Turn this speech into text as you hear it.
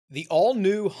The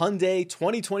all-new Hyundai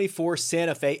 2024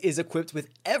 Santa Fe is equipped with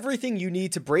everything you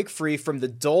need to break free from the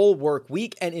dull work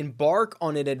week and embark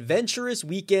on an adventurous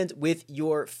weekend with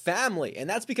your family. And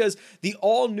that's because the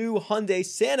all-new Hyundai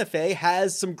Santa Fe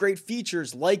has some great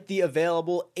features like the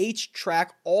available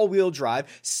H-Track all-wheel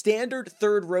drive, standard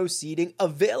third-row seating,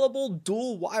 available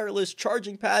dual wireless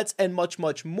charging pads, and much,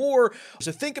 much more.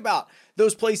 So think about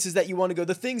those places that you want to go,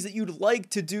 the things that you'd like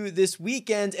to do this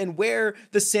weekend, and where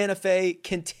the Santa Fe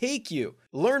can take you.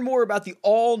 Learn more about the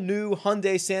all-new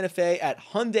Hyundai Santa Fe at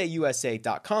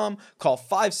HyundaiUSA.com. Call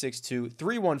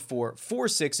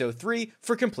 562-314-4603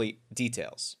 for complete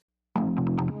details.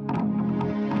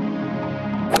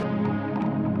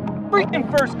 Freaking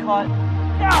first cut.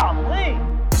 Golly!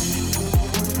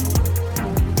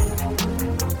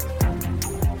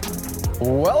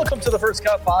 Welcome to the First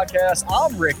Cut Podcast.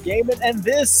 I'm Rick Gaiman, and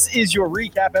this is your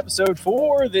recap episode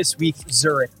for this week's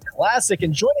Zurich Classic.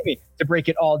 And joining me to break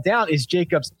it all down is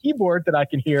Jacob's keyboard that I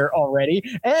can hear already,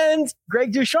 and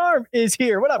Greg Ducharme is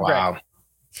here. What up, wow. Greg?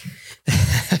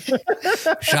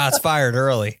 Shots fired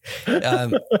early.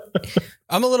 I'm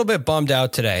a little bit bummed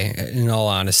out today, in all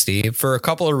honesty, for a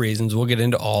couple of reasons. We'll get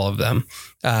into all of them.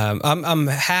 I'm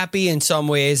happy in some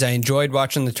ways. I enjoyed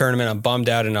watching the tournament. I'm bummed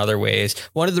out in other ways.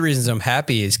 One of the reasons I'm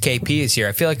happy is KP is here.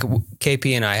 I feel like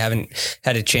KP and I haven't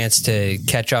had a chance to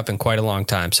catch up in quite a long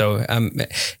time. So I'm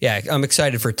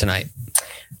excited for tonight.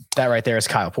 That right there is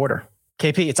Kyle Porter.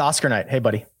 KP, it's Oscar night. Hey,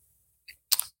 buddy.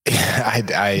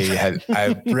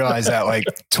 I realized that like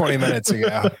 20 minutes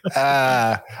ago.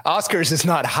 Oscars is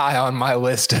not high on my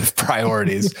list of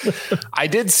priorities. I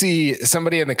did see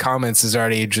somebody in the comments is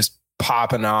already just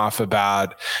popping off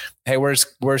about, hey, where's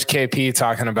KP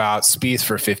talking about Spieth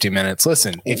for 50 minutes?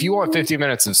 Listen, if you want 50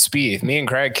 minutes of Spieth, me and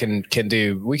Craig can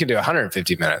do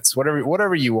 150 minutes,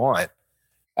 whatever you want.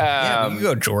 You can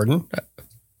go Jordan.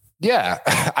 Yeah,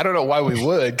 I don't know why we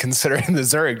would, considering the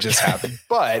Zurich just happened,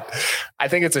 but I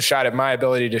think it's a shot at my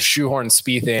ability to shoehorn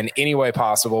Spieth in any way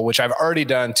possible, which I've already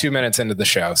done 2 minutes into the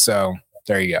show. So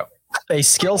there you go. A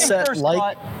skill set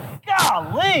like,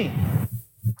 golly,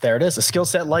 there it is. A skill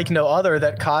set like no other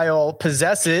that Kyle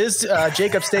possesses.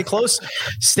 Jacob, stay close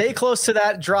to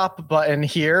that drop button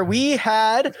here. We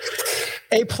had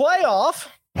a playoff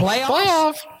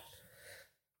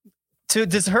to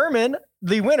determine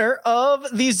the winner of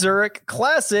the Zurich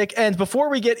Classic. And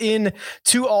before we get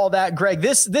into all that, Greg,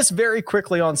 this very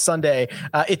quickly on Sunday,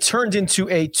 it turned into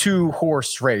a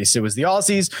 2-horse race. It was the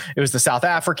Aussies, it was the South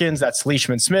Africans, that's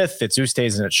Leishman Smith, it's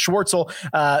Oosthuizen, and it's Schwartzel.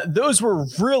 Those were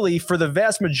really, for the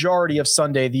vast majority of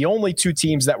Sunday, the only two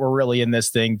teams that were really in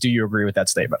this thing. Do you agree with that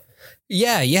statement?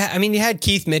 Yeah. I mean, you had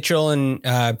Keith Mitchell and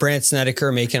Brandt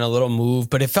Snedeker making a little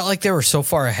move, but it felt like they were so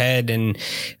far ahead, and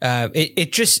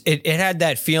it had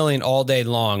that feeling all day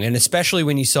long. And especially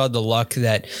when you saw the luck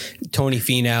that Tony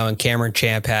Finau and Cameron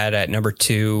Champ had at number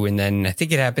 2, and then I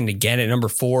think it happened again at number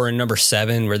 4 and number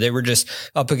 7, where they were just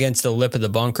up against the lip of the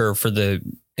bunker for the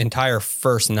entire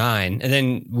first 9, and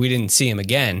then we didn't see him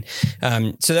again.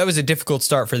 So that was a difficult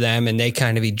start for them, and they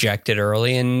kind of ejected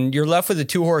early, and you're left with a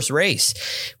 2-horse race,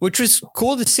 which was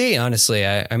cool to see, honestly.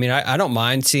 I mean, I don't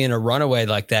mind seeing a runaway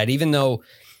like that, even though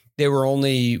they were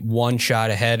only one shot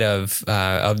ahead of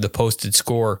the posted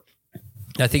score.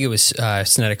 I think it was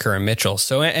Snedeker and Mitchell.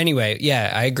 So anyway,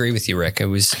 yeah, I agree with you, Rick. It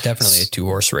was definitely a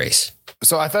 2-horse race.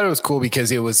 So I thought it was cool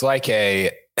because it was like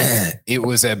it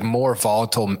was a more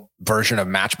volatile version of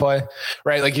match play,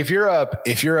 right? Like if you're up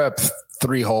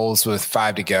 3 holes with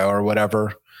 5 to go or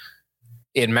whatever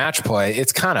in match play,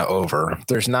 it's kind of over.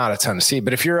 There's not a ton to see,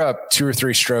 but if you're up 2 or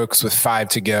 3 strokes with 5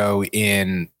 to go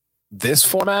in this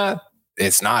format,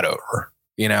 it's not over.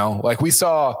 You know, like we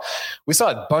saw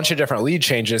a bunch of different lead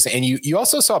changes, and you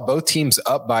also saw both teams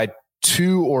up by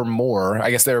 2 or more.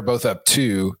 I guess they were both up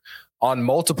 2 on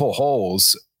multiple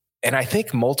holes. And I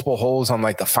think multiple holes on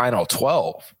like the final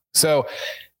 12. So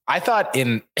I thought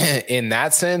in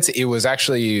that sense, it was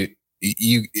actually,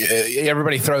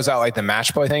 everybody throws out like the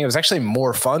match play thing. It was actually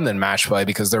more fun than match play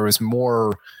because there was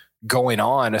more going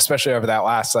on, especially over that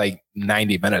last like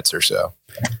 90 minutes or so.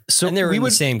 So and they were in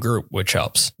the same group, which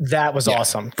helps. That was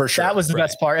awesome. For sure. That was the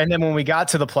best part. And then when we got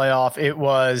to the playoff, it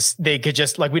was, they could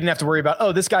just like, we didn't have to worry about,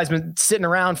 oh, this guy's been sitting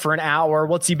around for an hour.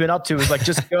 What's he been up to? It was like,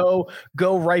 just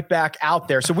go right back out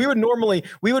there. So we would normally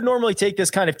take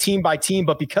this kind of team by team,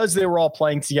 but because they were all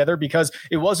playing together, because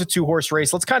it was a 2-horse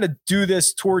race, let's kind of do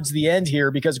this towards the end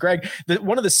here, because Greg,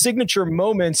 one of the signature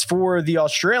moments for the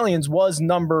Australians was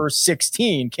number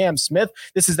 16, Cam Smith.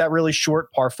 This is that really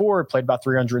short par 4. He played about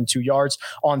 302 yards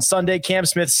on Sunday. Cam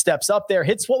Smith steps up there,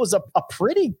 hits what was a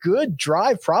pretty good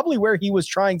drive, probably where he was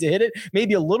trying to hit it,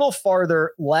 maybe a little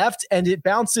farther left, and it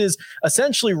bounces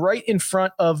essentially right in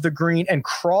front of the green and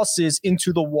crosses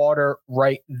into the water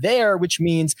right there, which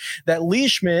means that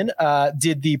Leishman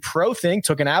did the pro thing,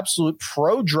 took an absolute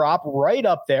pro drop right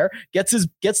up there, gets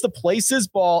to place his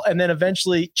ball, and then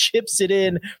eventually chips it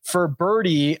in for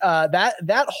birdie.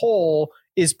 That hole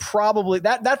is probably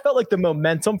that felt like the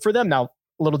momentum for them. Now,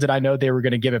 little did I know they were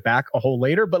going to give it back a hole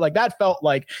later, but like that felt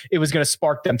like it was going to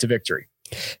spark them to victory.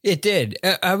 It did.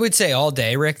 I would say all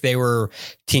day, Rick, they were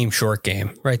team short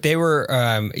game, right? They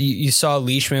were, you saw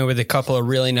Leishman with a couple of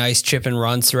really nice chip and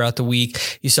runs throughout the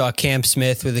week. You saw Cam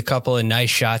Smith with a couple of nice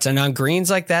shots, and on greens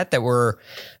like that were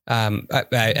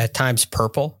at times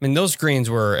purple. I mean, those greens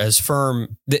were as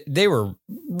firm. They were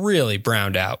really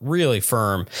browned out, really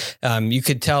firm. You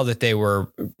could tell that they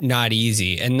were not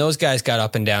easy, and those guys got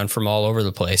up and down from all over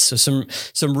the place. So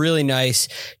some really nice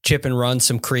chip and runs,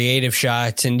 some creative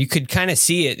shots, and you could kind of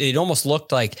see it. It almost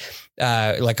looked like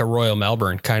a Royal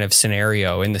Melbourne kind of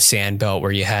scenario in the sand belt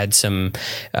where you had some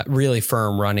really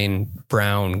firm running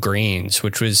brown greens,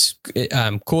 which was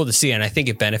cool to see. And I think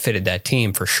it benefited that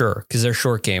team for sure, because their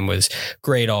short game was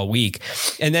great all week.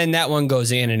 And then that one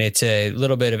goes in and it's a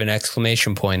little bit of an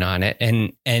exclamation point on it.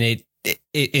 And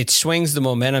it swings the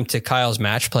momentum to Kyle's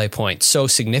match play point so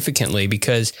significantly,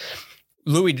 because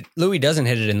Louis doesn't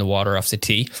hit it in the water off the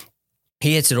tee.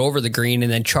 He hits it over the green,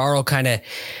 and then Charles kind of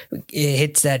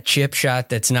hits that chip shot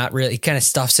that's not really, he kind of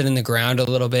stuffs it in the ground a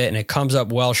little bit, and it comes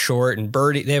up well short. And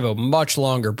birdie, they have a much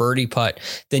longer birdie putt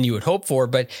than you would hope for,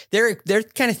 but they're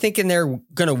kind of thinking they're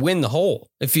going to win the hole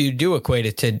if you do equate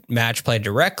it to match play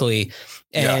directly.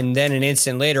 And then an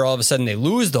instant later, all of a sudden they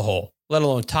lose the hole, let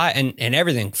alone tie, and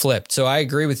everything flipped. So I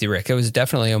agree with you, Rick. It was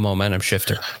definitely a momentum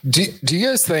shifter. Do you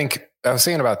guys think, I was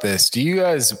thinking about this, do you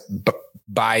guys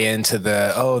buy into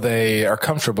they are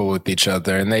comfortable with each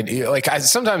other, and they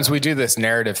sometimes we do this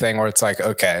narrative thing where it's like,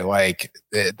 okay, like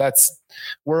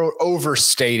we're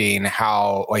overstating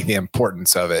how like the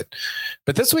importance of it.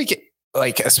 But this week,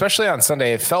 like especially on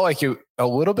Sunday, it felt like a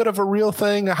little bit of a real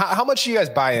thing. How much do you guys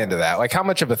buy into that? Like how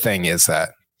much of a thing is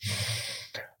that?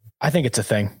 I think it's a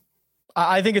thing.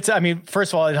 I think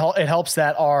first of all, it helps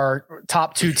that our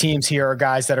top two teams here are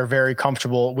guys that are very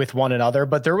comfortable with one another.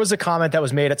 But there was a comment that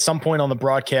was made at some point on the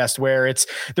broadcast where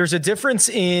there's a difference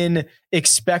in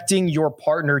expecting your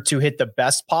partner to hit the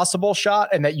best possible shot,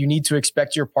 and that you need to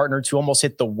expect your partner to almost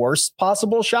hit the worst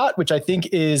possible shot, which I think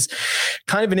is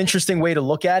kind of an interesting way to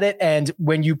look at it. And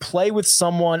when you play with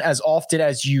someone as often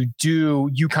as you do,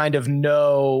 you kind of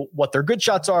know what their good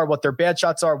shots are, what their bad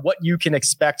shots are, what you can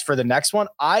expect for the next one.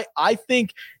 I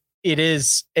think it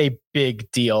is a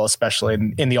big deal,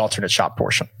 especially in the alternate shot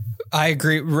portion. I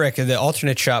agree, Rick. The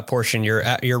alternate shot portion,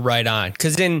 you're right on.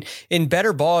 Because in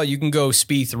better ball, you can go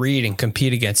Spieth, Reed, and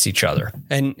compete against each other,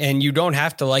 and you don't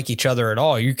have to like each other at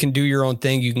all. You can do your own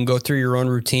thing. You can go through your own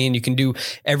routine. You can do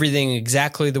everything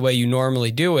exactly the way you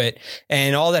normally do it.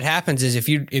 And all that happens is if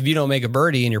you don't make a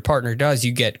birdie and your partner does,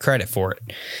 you get credit for it.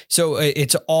 So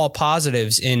it's all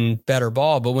positives in better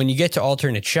ball. But when you get to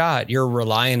alternate shot, you're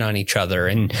relying on each other.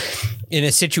 And in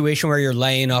a situation where you're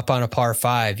laying up on a par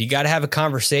 5, you got to have a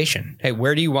conversation. Hey,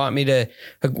 where do you want me to,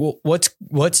 what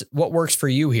works for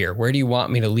you here? Where do you want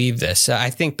me to leave this? I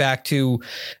think back to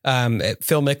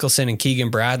Phil Mickelson and Keegan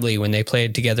Bradley when they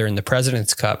played together in the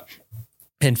President's Cup.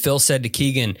 And Phil said to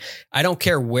Keegan, I don't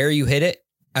care where you hit it.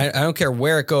 I don't care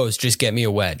where it goes. Just get me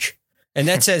a wedge. And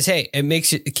that says, hey, it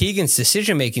makes Keegan's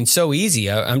decision-making so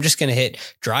easy. I'm just going to hit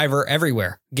driver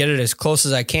everywhere, get it as close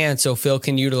as I can so Phil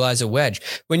can utilize a wedge.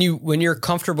 When you're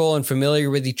comfortable and familiar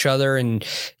with each other and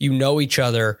you know each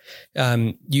other,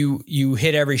 you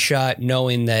hit every shot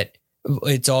knowing that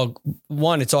it's all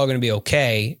going to be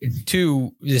okay.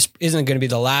 2, this isn't going to be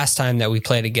the last time that we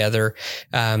play together.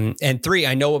 And 3,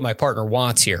 I know what my partner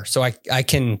wants here, so I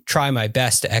can try my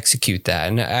best to execute that.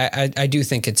 And I do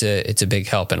think it's a big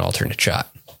help in alternate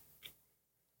shot.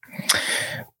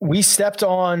 We stepped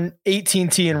on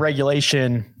 18T in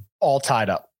regulation, all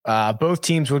tied up. Both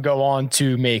teams would go on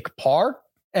to make par,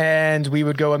 and we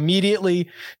would go immediately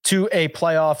to a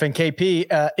playoff. And KP,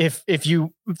 if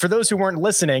you, for those who weren't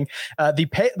listening, the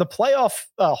playoff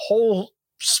whole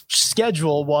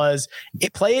schedule was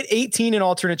play at 18 in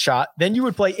alternate shot, then you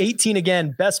would play 18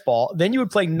 again best ball, then you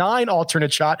would play 9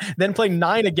 alternate shot, then play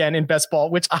 9 again in best ball,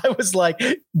 which I was like,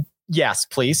 yes,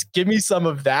 please give me some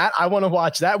of that. I want to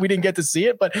watch that. We didn't get to see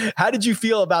it, but how did you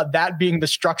feel about that being the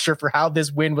structure for how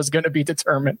this win was going to be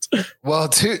determined? Well,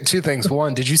 two things.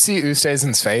 One, did you see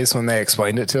Oosthuizen's face when they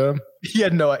explained it to him? He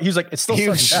had no. He was like, it's still. He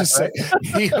was just like,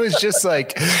 he was just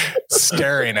like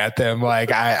staring at them.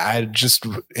 Like, I just,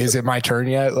 is it my turn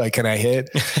yet? Like, can I hit?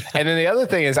 And then the other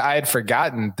thing is, I had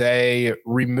forgotten they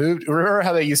removed. Remember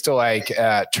how they used to like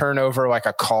turn over like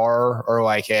a car or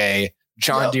like a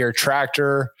John Deere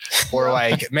tractor, or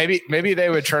like maybe they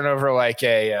would turn over like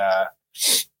a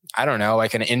I don't know,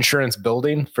 like an insurance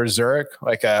building for Zurich,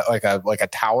 like a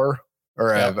tower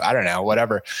or I don't know,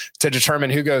 whatever, to determine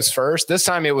who goes first. This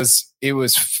time it was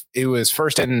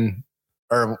first in,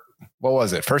 or what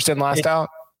was it? First in, last out.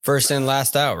 First in,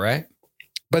 last out, right?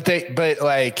 But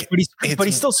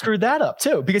he still screwed that up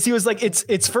too, because he was like,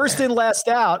 it's first in, last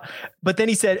out. But then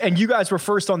he said, and you guys were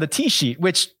first on the tee sheet,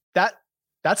 which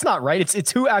that's not right.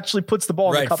 It's who actually puts the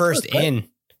ball in the cup first in. Right?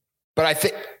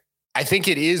 But I think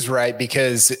it is right,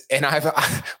 because, and I've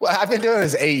been doing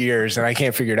this 8 years and I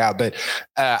can't figure it out, but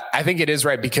I think it is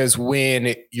right, because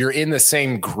when you're in the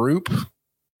same group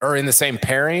or in the same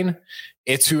pairing,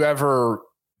 it's whoever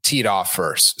teed off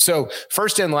first. So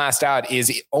first in, last out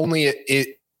is only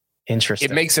Interesting.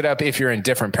 It makes it up if you're in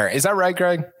different pair. Is that right,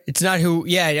 Greg? It's not who.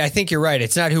 Yeah, I think you're right.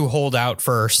 It's not who holed out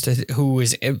first, who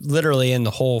is literally in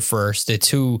the hole first. It's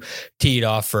who teed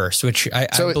off first, which I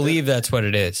believe that's what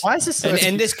it is. Why is this?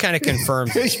 And this kind of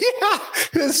confirms it.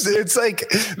 It's like,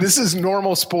 this is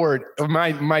normal sport.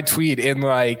 My tweet in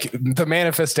like the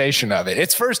manifestation of it.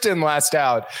 It's first in, last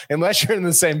out, unless you're in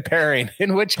the same pairing,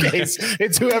 in which case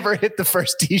it's whoever hit the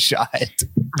first tee shot.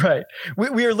 Right.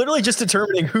 We are literally just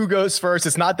determining who goes first.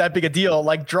 It's not that big a deal.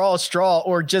 Like, draw a straw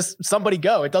or just somebody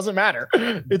go. It doesn't matter.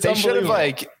 They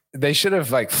should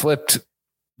have flipped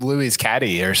Louis'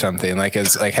 caddy or something, like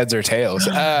as like heads or tails.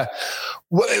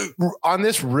 On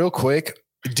this real quick,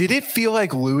 did it feel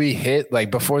like Louis hit like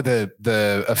before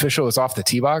the official was off the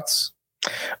tee box?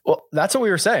 Well, that's what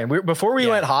we were saying. Before we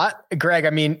went hot, Greg,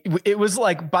 I mean, it was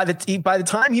like by the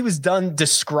time he was done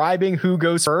describing who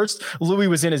goes first, Louis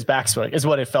was in his backswing, is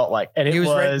what it felt like. And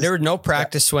there was no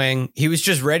practice swing. He was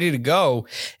just ready to go.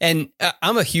 And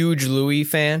I'm a huge Louis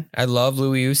fan. I love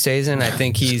Louis Oosthuizen. I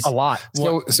think he's a lot.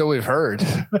 So we've heard.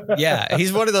 Yeah,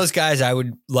 he's one of those guys I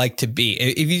would like to be.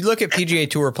 If you look at PGA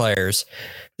Tour players,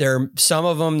 there are some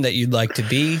of them that you'd like to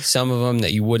be, some of them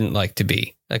that you wouldn't like to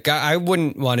be. Like, I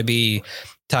wouldn't want to be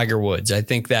Tiger Woods. I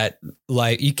think that,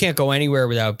 like, you can't go anywhere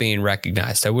without being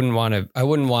recognized. I wouldn't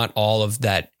want all of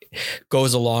that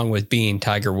goes along with being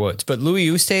Tiger Woods. But Louis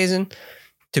Oosthuizen,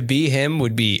 to be him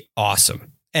would be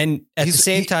awesome. And at the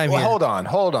same time, hold on.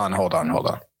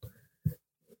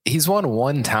 He's won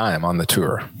one time on the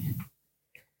tour.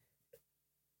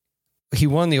 He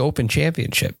won the Open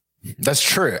Championship. That's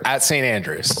true, at St.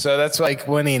 Andrews. So that's like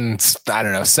winning, I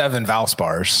don't know, 7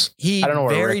 Valspars. I don't know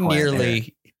where very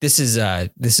nearly. This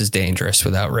is dangerous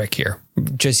without Rick here,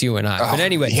 just you and I. But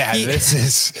anyway, yeah, this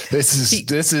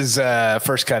is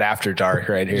first cut after dark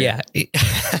right here. Yeah,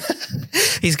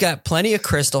 he's got plenty of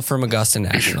crystal from Augusta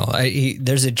National.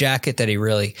 There's a jacket that he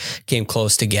really came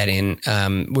close to getting,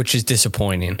 which is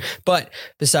disappointing. But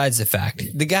besides the fact,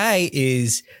 the guy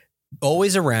is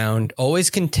always around, always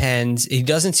contends. He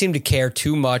doesn't seem to care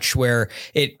too much where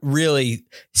it really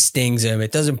stings him.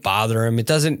 It doesn't bother him. It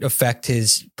doesn't affect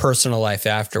his personal life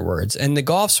afterwards. And the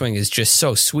golf swing is just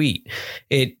so sweet.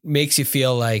 It makes you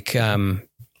feel like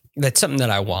that's something that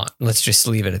I want. Let's just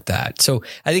leave it at that. So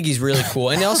I think he's really cool.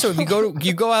 And also, if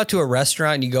you go out to a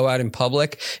restaurant and you go out in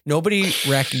public, nobody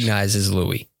recognizes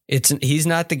Louis. He's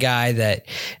not the guy that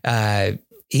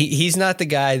he's not the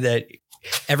guy that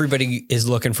everybody is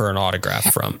looking for an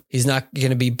autograph from. He's not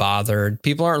going to be bothered.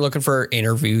 People aren't looking for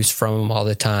interviews from him all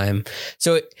the time.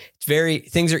 So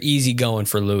things are easy going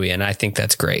for Louis. And I think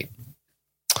that's great.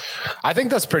 I think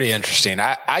that's pretty interesting.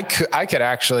 I could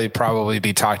actually probably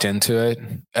be talked into it.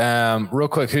 Real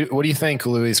quick, what do you think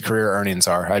Louis' career earnings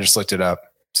are? I just looked it up.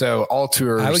 So all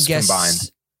tours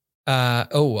combined.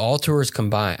 All tours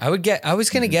combined. I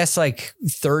was going to guess like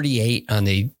 38 on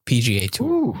the PGA Tour.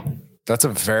 Ooh. That's a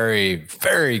very,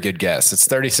 very good guess. It's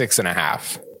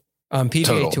 36.5 on PGA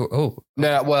total. Tour. Oh,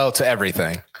 no. Well, to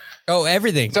everything. Oh,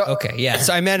 everything. So, okay. Yeah.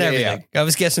 So I meant everything. Yeah. I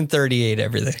was guessing 38,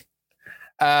 everything.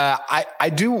 I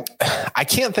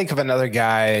can't think of another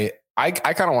guy. I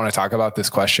kind of want to talk about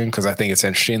this question because I think it's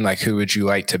interesting. Like, who would you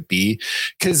like to be?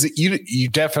 Because you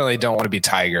definitely don't want to be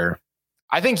Tiger.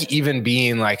 I think even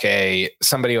being like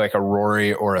somebody like a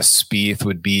Rory or a Spieth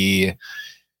would be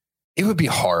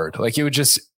hard. Like, it would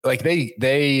just, like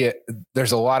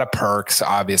there's a lot of perks,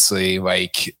 obviously,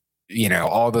 like, you know,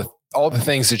 all the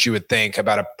things that you would think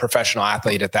about a professional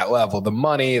athlete at that level, the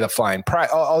money, the flying price,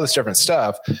 all this different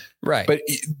stuff. Right. But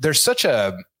there's such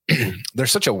a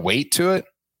weight to it.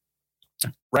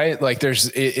 right? Like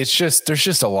there's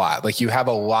just a lot. Like you have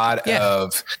a lot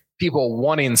of people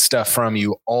wanting stuff from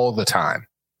you all the time.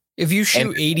 If you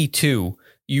shoot 82,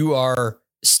 you are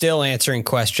still answering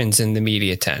questions in the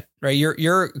media tent, right?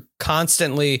 You're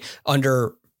constantly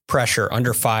under pressure,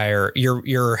 under fire.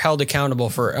 You're held accountable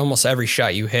for almost every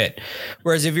shot you hit.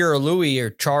 Whereas if you're a Louis or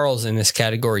Charles in this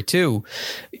category too,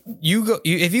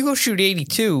 if you go shoot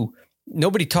 82,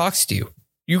 nobody talks to you.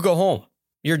 You go home.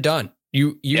 You're done.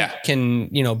 You can,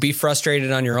 be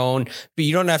frustrated on your own, but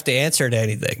you don't have to answer to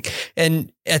anything.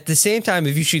 And at the same time,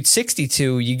 if you shoot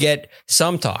 62, you get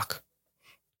some talk.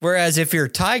 Whereas if you're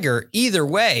Tiger, either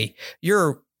way,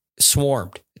 you're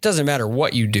swarmed. It doesn't matter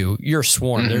what you do. You're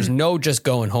swarmed. Mm-hmm. There's no just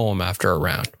going home after a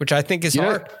round, which I think is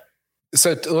hard.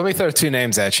 So let me throw two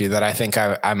names at you that I think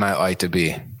I might like to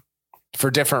be for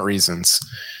different reasons.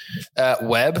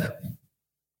 Webb.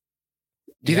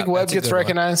 Do you think Webb gets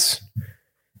recognized?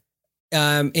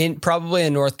 Probably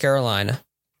in North Carolina.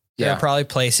 There are probably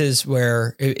places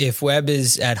where if Webb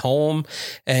is at home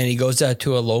and he goes out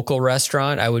to a local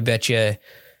restaurant, I would bet you.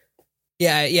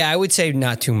 Yeah, I would say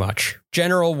not too much.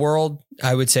 General world,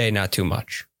 I would say not too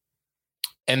much.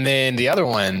 And then the other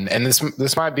one, and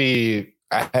this might be,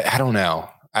 I don't know.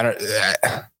 I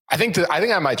think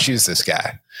I might choose this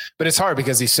guy, but it's hard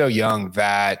because he's so young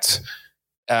that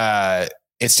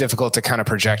it's difficult to kind of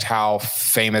project how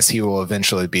famous he will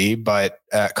eventually be. But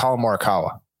Colin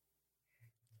Morikawa.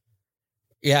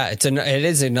 Yeah, it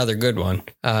is another good one.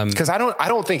 Because I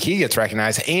don't think he gets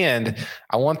recognized, and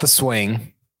I want the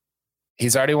swing.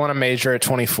 He's already won a major at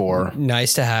 24.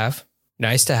 Nice to have.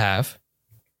 He's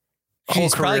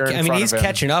probably, he's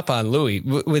catching up on Louis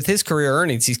with his career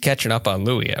earnings. He's catching up on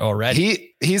Louis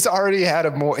already. He's already had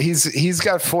he's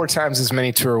got 4 times as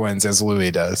many tour wins as Louis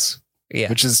does. Yeah,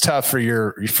 which is tough for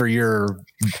your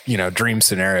dream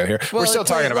scenario here. Well, we're still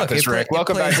talking about this, Rick.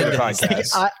 Welcome back to the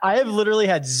podcast. I have literally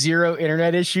had 0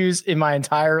 internet issues in my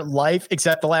entire life,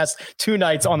 except the last 2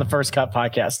 nights on the First Cut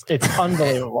podcast. It's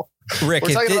unbelievable. Rick,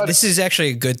 this is actually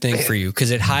a good thing for you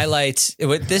because it highlights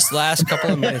what this last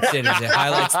couple of minutes did. It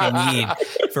highlights the need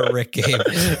for Rick Game.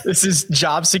 This is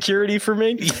job security for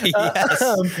me. Yes.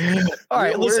 All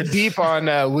right, we're deep on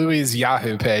Louis'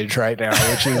 Yahoo page right now,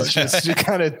 which is just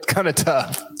kind of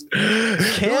tough.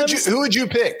 Who would you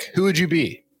pick? Who would you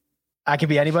be? I can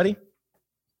be anybody.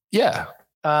 Yeah.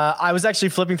 I was actually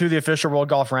flipping through the official World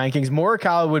Golf rankings.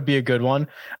 Morikawa would be a good one.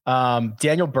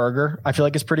 Daniel Berger, I feel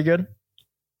like is pretty good.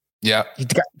 Yeah.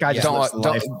 Guy just lives the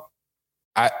life.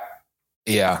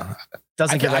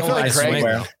 Doesn't get recognized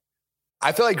anywhere.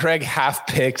 I feel like Greg half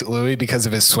picked Louis because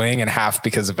of his swing and half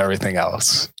because of everything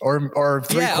else. Or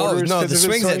 3/4. No, the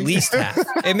swing's at least half.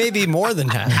 It may be more than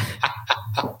half.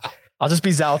 I'll just be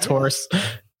Zalatoris.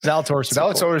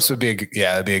 Zalatoris would be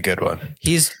that'd be a good one.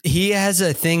 He has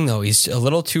a thing though. He's a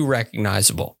little too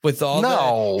recognizable with all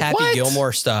the Happy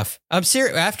Gilmore stuff. I'm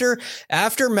serious.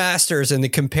 After Masters and the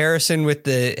comparison with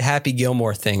the Happy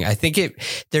Gilmore thing, I think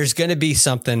there's going to be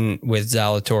something with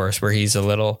Zalatoris where he's a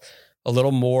little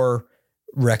more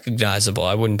recognizable.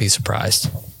 I wouldn't be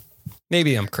surprised.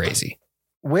 Maybe I'm crazy.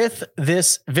 With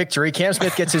this victory, Cam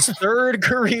Smith gets his 3rd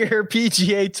career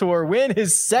PGA Tour win,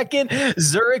 his 2nd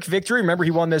Zurich victory. Remember, he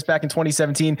won this back in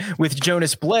 2017 with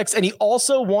Jonas Blix, and he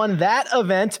also won that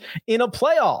event in a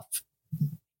playoff.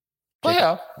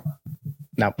 Now,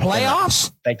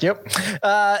 playoffs. Thank you.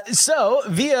 So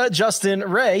via Justin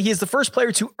Ray, he is the first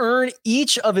player to earn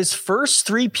each of his first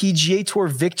 3 PGA Tour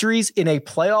victories in a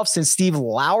playoff since Steve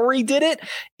Lowry did it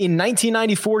in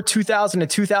 1994, 2000,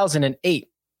 and 2008.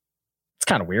 It's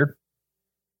kind of weird.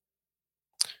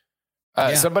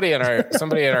 Somebody in our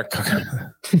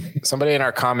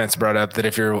comments brought up that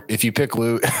if you pick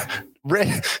Lou,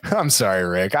 Rick, I'm sorry,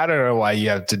 Rick. I don't know why you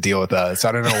have to deal with us.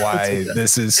 I don't know why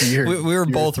this is your. We were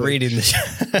both reading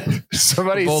the.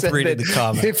 Somebody both said reading the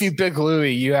comments. If you pick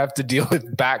Louis, you have to deal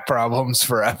with back problems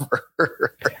forever.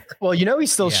 Well, he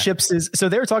still ships his. So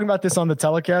they were talking about this on the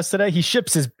telecast today. He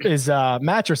ships his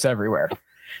mattress everywhere.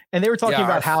 And they were talking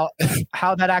about how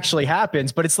that actually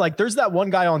happens, but it's like there's that one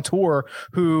guy on tour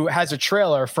who has a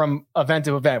trailer from event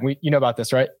to event. You know about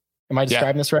this, right? Am I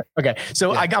describing this right? Okay,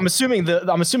 so I'm assuming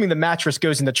the mattress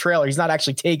goes in the trailer. He's not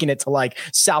actually taking it to like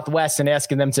Southwest and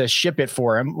asking them to ship it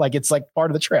for him. Like it's like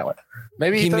part of the trailer.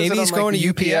 Maybe he's going to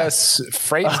UPS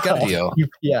freight deal.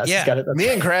 UPS. Yeah. Me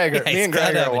and Greg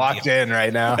are locked in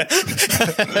right now.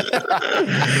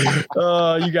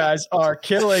 You guys are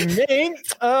killing me.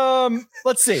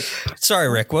 Let's see. Sorry,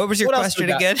 Rick. What was your question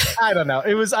again? I don't know.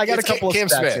 I got a couple of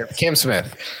stats here. Cam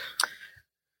Smith.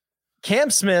 Cam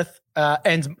Smith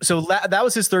And so that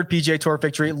was his third PGA Tour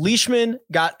victory. Leishman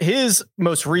got his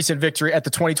most recent victory at the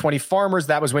 2020 Farmers.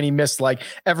 That was when he missed like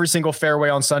every single fairway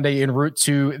on Sunday en route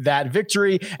to that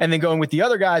victory. And then going with the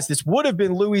other guys, this would have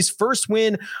been Louis' first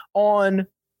win on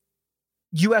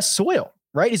U.S. soil,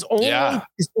 right? His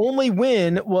only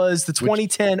win was the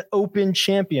 2010 Open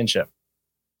Championship.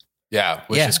 Yeah,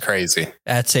 which is crazy.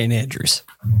 At St. Andrews.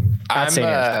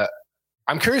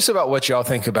 I'm curious about what y'all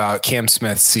think about Cam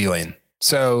Smith's ceiling.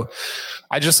 So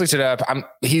I just looked it up.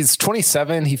 He's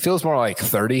 27. He feels more like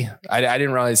 30. I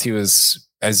didn't realize he was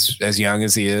as young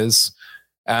as he is.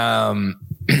 So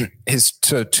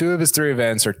two of his three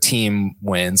events are team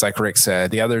wins, like Rick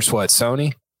said. The other's what,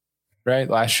 Sony, right?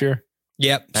 Last year.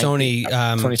 Yep, Sony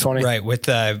 2020. Right, with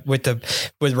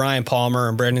Ryan Palmer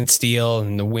and Brendan Steele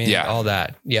and the win, all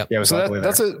that. Yep. Yeah, it was ugly. It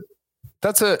was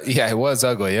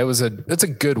ugly. It's a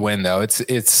good win though.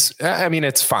 It's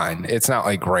fine. It's not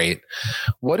like great.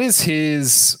 What's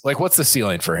the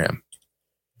ceiling for him?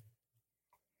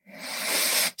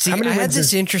 See, I had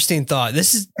this interesting thought.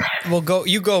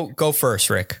 Go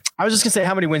first, Rick. I was just gonna say,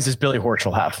 how many wins does Billy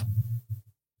Horschel have?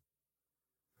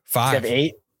 5. Does he have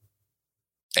 8?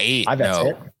 8. That's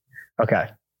it. Okay.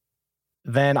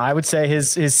 Then I would say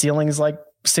his ceiling is like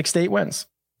 6 to 8 wins.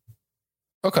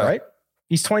 Okay. Right.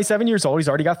 He's 27 years old. He's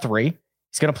already got 3.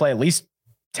 He's going to play at least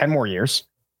 10 more years.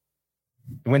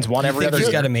 He wins one every other year.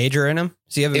 He's got a major in him.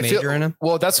 Does he have a major in him?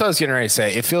 Well, that's what I was getting ready to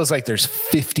say. It feels like there's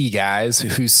 50 guys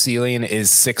whose ceiling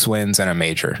is 6 wins and a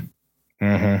major.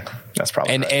 Mm-hmm. That's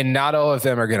probably right. And not all of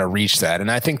them are going to reach that.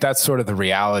 And I think that's sort of the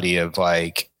reality of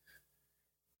like,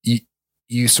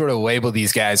 you sort of label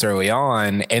these guys early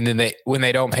on, and then when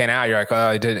they don't pan out, you're like, oh,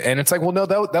 I did. And it's like, well, no,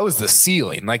 that was the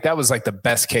ceiling. Like that was like the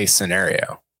best case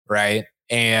scenario. Right.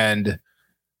 And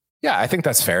yeah, I think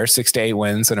that's fair. 6 to 8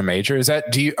 wins in a major.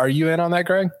 Are you in on that,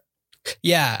 Greg?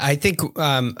 Yeah, I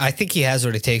think he has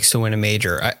what it takes to win a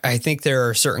major. I think there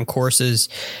are certain courses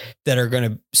that are going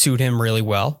to suit him really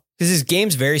well. Because his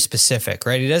game's very specific,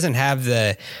 right? He doesn't have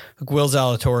Will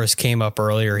Zalatoris came up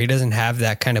earlier. He doesn't have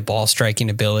that kind of ball striking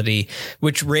ability,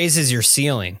 which raises your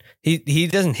ceiling. He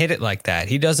doesn't hit it like that.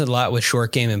 He does a lot with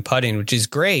short game and putting, which is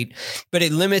great, but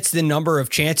it limits the number of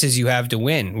chances you have to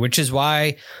win, which is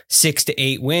why 6 to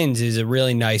 8 wins is a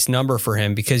really nice number for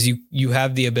him, because you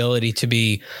have the ability to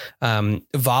be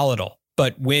volatile,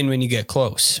 but win when you get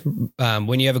close.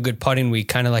 When you have a good putting week,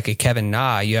 kind of like a Kevin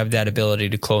Na, you have that ability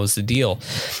to close the deal.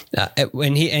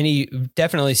 He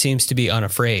definitely seems to be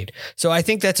unafraid. So I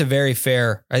think that's a very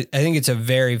fair. I think it's a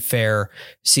very fair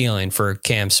ceiling for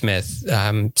Cam Smith.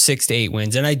 6 to 8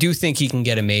 wins, and I do think he can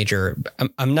get a major.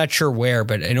 I'm not sure where,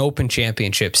 but an Open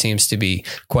Championship seems to be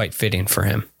quite fitting for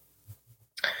him.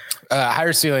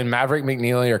 Higher ceiling: Maverick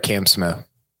McNeely or Cam Smith?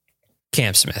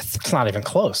 Cam Smith. It's not even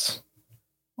close.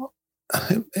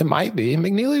 It might be.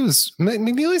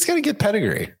 McNeely's got a good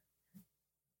pedigree.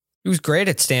 He was great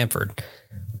at Stanford.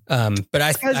 But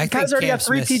I think guys already have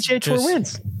 3 PGA Tour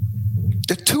wins.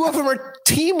 The 2 of them are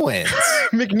team wins.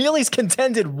 McNeely's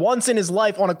contended once in his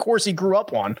life on a course he grew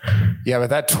up on. Yeah, but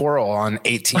that twirl on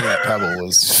 18 at Pebble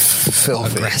was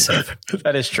filthy. Aggressive.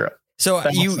 That is true. So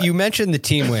you mentioned the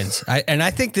team wins.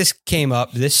 I think this came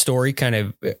up, this story kind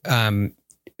of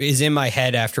is in my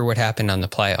head after what happened on the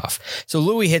playoff. So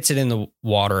Louis hits it in the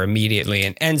water immediately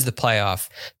and ends the playoff.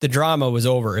 The drama was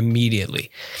over immediately.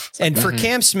 And for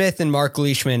Cam Smith and Mark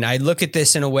Leishman, I look at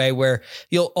this in a way where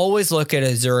you'll always look at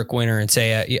a Zurich winner and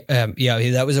say,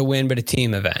 yeah, that was a win, but a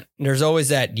team event. And there's always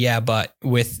that, but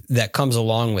with that comes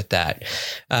along with that.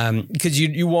 Because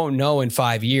you won't know in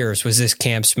 5 years, was this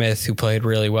Cam Smith who played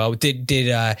really well?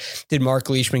 Did Mark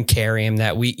Leishman carry him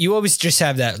that week? You always just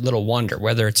have that little wonder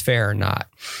whether it's fair or not.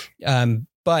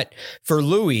 But for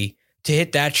Louis to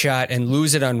hit that shot and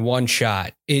lose it on one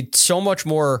shot, it's so much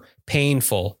more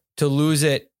painful to lose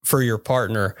it for your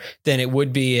partner than it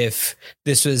would be if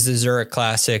this was the Zurich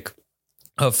Classic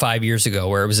of 5 years ago,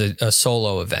 where it was a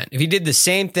solo event. If he did the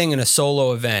same thing in a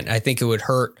solo event, I think it would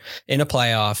hurt in a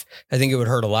playoff. I think it would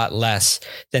hurt a lot less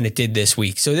than it did this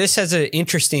week. So this has an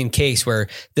interesting case where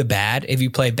if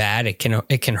you play bad, it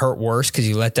can hurt worse because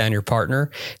you let down your partner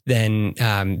than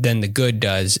the good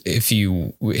does if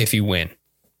you win.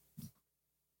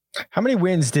 How many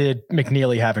wins did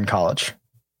McNeely have in college?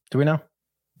 Do we know?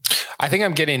 I think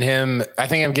I'm getting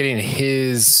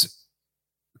his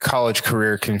college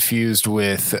career confused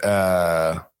with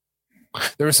there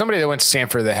was somebody that went to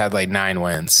Stanford that had like 9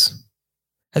 wins.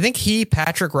 I think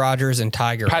Patrick Rogers and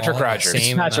Tiger. Patrick Rogers.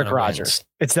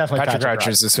 It's definitely Patrick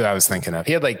Rogers is who I was thinking of.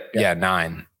 He had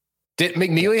 9. Did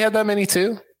McNeely have that many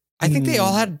too? I think they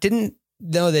all had. They didn't.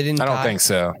 I don't think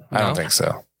so. I don't think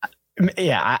so.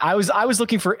 Yeah, I was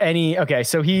looking for any. Okay,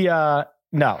 so he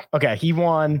no. Okay, he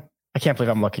won. I can't believe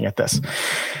I'm looking at this.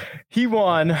 He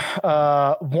won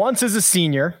once as a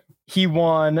senior. He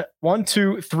won 1,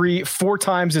 2, 3, 4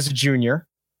 times as a junior.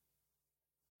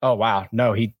 Oh wow,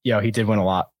 no, he did win a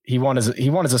lot. He won as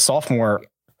a sophomore.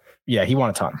 Yeah, he won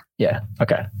a ton. Yeah.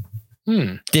 Okay.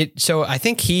 So I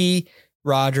think he,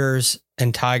 Rogers,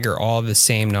 and Tiger all have the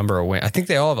same number of wins. I think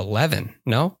they all have 11.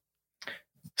 No.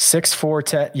 6, 4,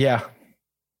 10. Yeah,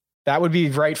 that would be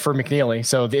right for McNeely.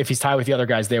 So if he's tied with the other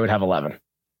guys, they would have 11.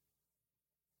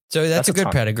 So that's a good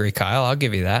ton. pedigree, Kyle. I'll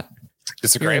give you that.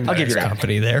 It's a great I'll give you that.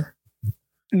 Company there.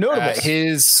 Notable.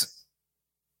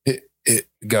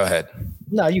 Go ahead.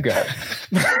 No, you go ahead.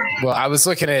 Well, I was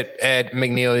looking at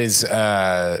McNeely's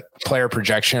player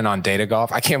projection on Data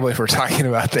Golf. I can't believe we're talking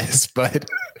about this, but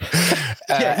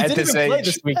at this age,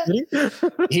 this week, did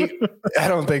he? I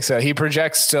don't think so. He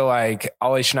projects to like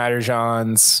Ollie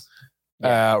Schneider-Johns,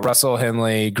 Russell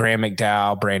Henley, Graham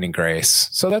McDowell, Brandon Grace.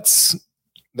 So that's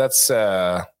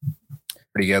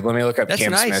pretty good. Let me look up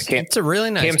Cam Smith. It's a really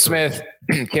nice Cam Smith.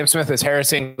 Cam Smith is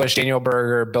Harris English, Daniel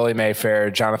Berger, Billy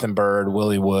Mayfair, Jonathan Bird,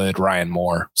 Willie Wood, Ryan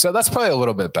Moore. So that's probably a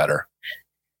little bit better.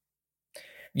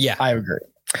 Yeah, I agree.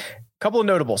 Couple of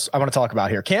notables I want to talk about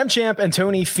here. Cam Champ and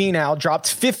Tony Finau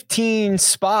dropped 15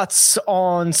 spots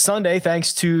on Sunday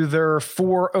thanks to their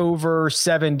 4 over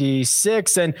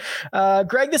 76. And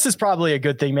Greg, this is probably a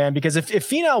good thing, man, because if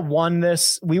Finau won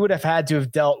this, we would have had to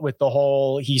have dealt with the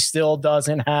whole he still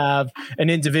doesn't have an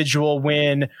individual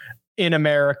win in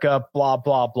America, blah,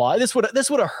 blah, blah. This would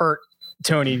have hurt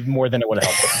Tony more than it would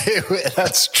have helped him.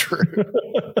 That's true.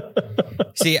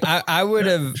 See, I would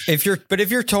have if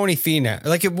you're Tony Finau,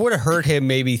 like it would have hurt him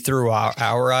maybe through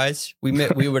our eyes. We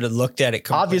would have looked at it.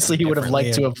 Obviously, he would have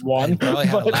liked to have won. Probably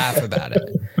had a laugh about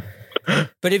it.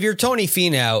 But if you're Tony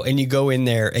Finau and you go in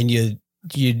there and you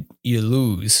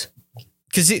lose,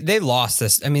 because they lost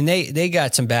this. I mean, they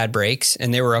got some bad breaks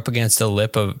and they were up against the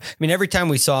lip of. I mean, every time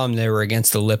we saw them, they were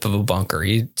against the lip of a bunker.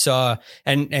 You saw,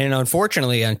 and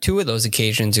unfortunately, on 2 of those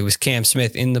occasions, it was Cam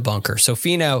Smith in the bunker. So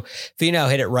Finau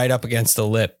hit it right up against the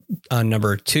lip on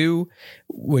number 2,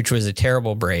 which was a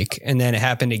terrible break, and then it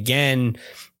happened again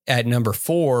at number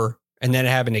 4. And then it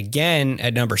happened again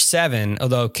at number 7,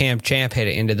 although Cam Champ hit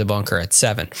it into the bunker at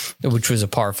 7, which was a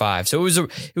par 5. So it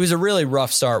was a really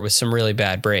rough start with some really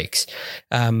bad breaks.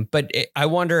 I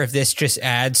wonder if this just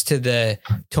adds to the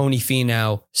Tony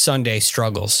Finau Sunday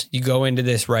struggles. You go into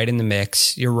this right in the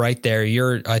mix. You're right there.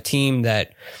 You're a team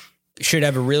that should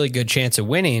have a really good chance of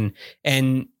winning,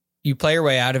 and you play your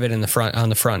way out of it on the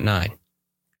front 9,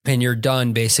 and you're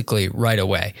done basically right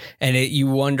away. And you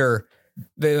wonder.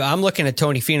 I'm looking at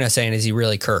Tony Finau saying, is he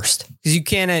really cursed? Because you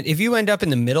can't, if you end up in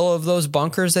the middle of those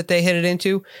bunkers that they hit it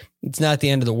into, it's not the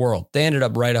end of the world. They ended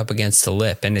up right up against the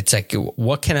lip. And it's like,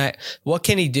 what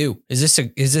can he do? Is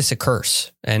this a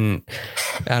curse? And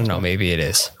I don't know, maybe it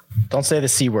is. Don't say the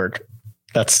C word.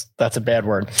 That's a bad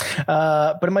word.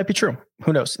 But it might be true.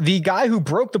 Who knows? The guy who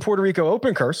broke the Puerto Rico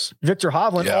Open curse, Victor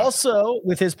Hovland, also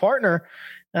with his partner,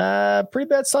 pretty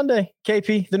bad Sunday,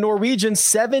 KP. The Norwegians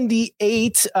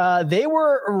 78. They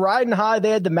were riding high.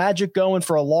 They had the magic going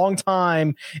for a long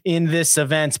time in this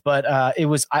event, but it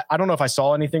was. I don't know if I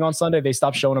saw anything on Sunday. They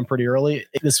stopped showing them pretty early.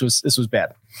 This was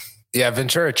bad. Yeah,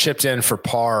 Ventura chipped in for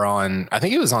par on. I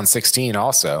think it was on 16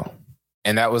 also,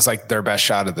 and that was like their best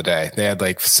shot of the day. They had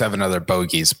like 7 other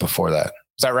bogeys before that.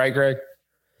 Is that right, Greg?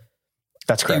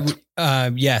 That's correct.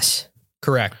 Yes,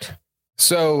 correct.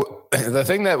 So the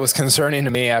thing that was concerning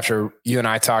to me after you and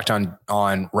I talked on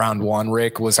round 1,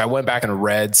 Rick, was I went back and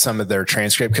read some of their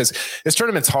transcript, because this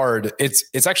tournament's hard.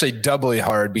 It's actually doubly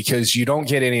hard because you don't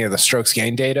get any of the strokes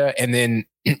gain data, and then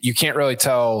you can't really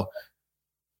tell,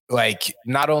 like,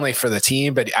 not only for the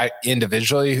team but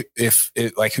individually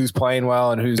like who's playing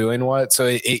well and who's doing what. So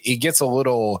it gets a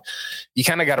little. You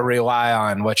kind of got to rely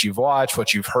on what you've watched,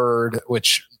 what you've heard,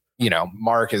 which. You know,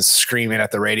 Mark is screaming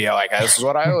at the radio like, this is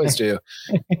what I always do.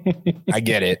 I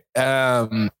get it.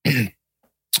 I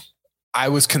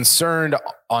was concerned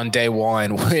on day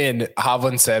 1 when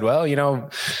Hovland said, well, you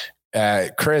know,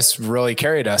 Chris really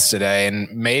carried us today and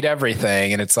made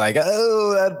everything. And it's like,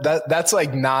 that's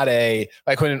like not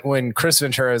like when Chris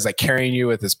Ventura is like carrying you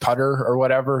with his putter or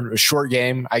whatever, a short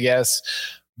game, I guess.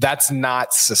 That's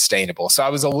not sustainable. So I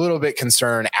was a little bit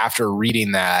concerned after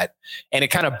reading that, and it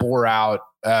kind of bore out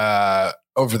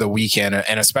over the weekend,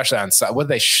 and especially on what did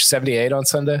they 78 on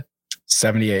Sunday?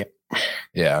 78.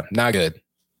 Yeah, not good.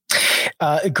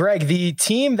 Greg, the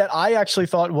team that I actually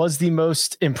thought was the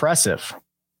most impressive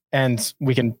and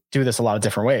we can do this a lot of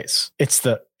different ways. It's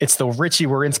the Richie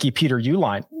Werenski, Peter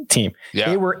Uihlein team. Yeah.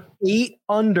 They were 8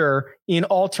 under in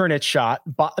alternate shot,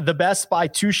 the best by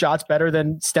 2 shots better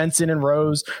than Stenson and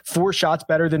Rose, 4 shots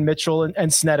better than Mitchell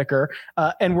and Snedeker,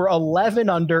 and were 11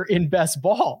 under in best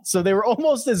ball. So they were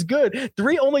almost as good.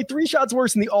 Only 3 shots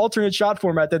worse in the alternate shot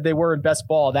format than they were in best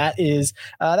ball. That's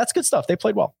good stuff. They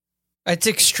played well. It's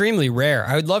extremely rare.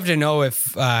 I would love to know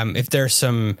if there's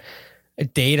some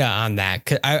data on that.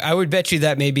 'Cause I would bet you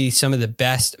that maybe some of the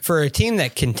best for a team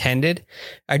that contended.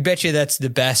 I'd bet you that's the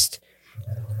best,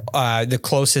 the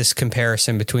closest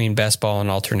comparison between best ball and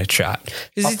alternate shot.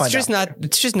 It's just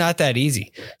not that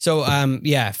easy. So,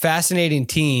 fascinating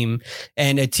team,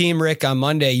 and a team, Rick, on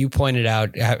Monday, you pointed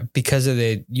out because of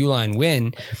the Uihlein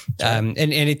win. And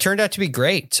it turned out to be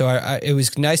great. So it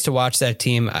was nice to watch that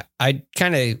team.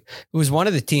 It was one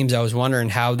of the teams I was wondering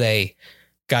how they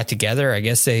got together. I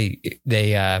guess they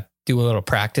do a little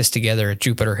practice together at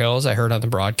Jupiter Hills. I heard on the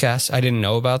broadcast. I didn't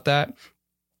know about that.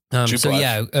 A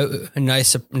nice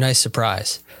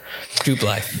surprise.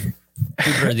 Jupiter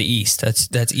of the East.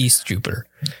 That's East Jupiter.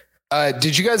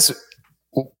 Did you guys?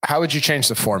 How would you change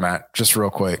the format? Just real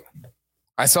quick.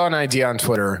 I saw an idea on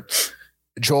Twitter.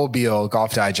 Joel Beal,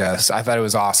 Golf Digest. I thought it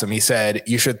was awesome. He said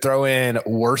you should throw in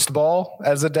worst ball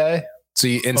as a day. So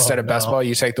instead of best ball,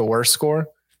 you take the worst score,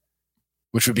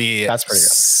 which would be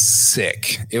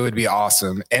sick. It would be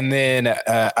awesome. And then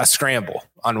a scramble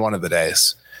on one of the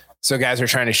days. So guys are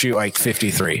trying to shoot like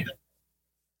 53.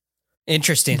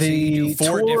 Interesting. So you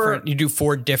do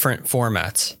 4 different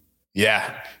formats.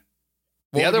 Yeah.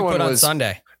 The other one was on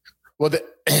Sunday. Well,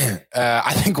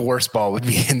 I think worst ball would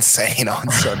be insane on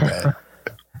Sunday.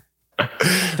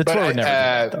 The tour would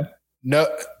never do that, no.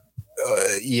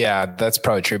 Yeah, that's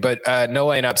probably true. But No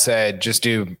Lane Up said just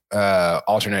do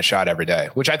alternate shot every day,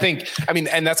 which I think,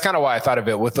 and that's kind of why I thought of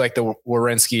it with like the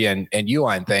Werenski and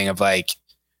Uihlein thing of like,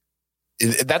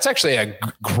 that's actually a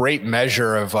great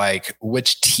measure of like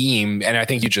which team. And I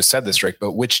think you just said this, Rick,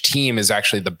 but which team is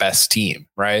actually the best team,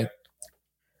 right?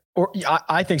 Or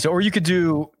I think so. Or you could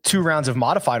do 2 rounds of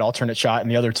modified alternate shot and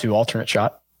the other 2 alternate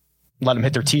shot. Let them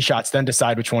hit their tee shots, then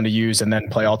decide which one to use, and then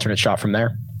play alternate shot from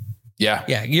there. Yeah.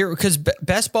 Because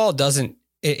best ball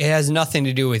it has nothing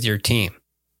to do with your team.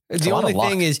 The only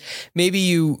thing is maybe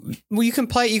you can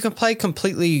play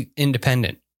completely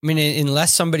independent.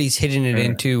 Unless somebody's hitting it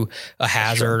into a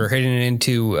hazard or hitting it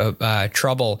into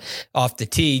trouble off the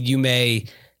tee, you may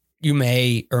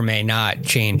or may not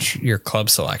change your club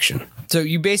selection. So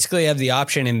you basically have the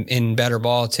option in better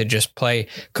ball to just play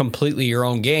completely your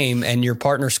own game, and your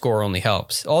partner score only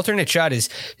helps. Alternate shot is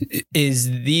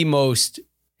the most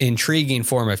intriguing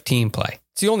form of team play.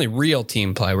 It's the only real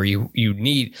team play where you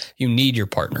need your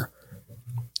partner.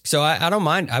 So I don't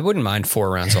mind. I wouldn't mind 4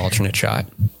 rounds of alternate shot.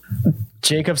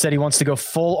 Jacob said he wants to go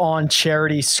full on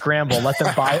charity scramble. Let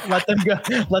them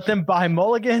buy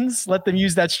mulligans. Let them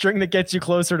use that string that gets you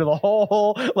closer to the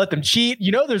hole. Let them cheat.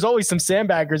 There's always some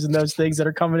sandbaggers in those things that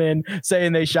are coming in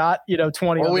saying they shot,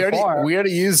 20. Well, we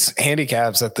already use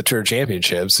handicaps at the Tour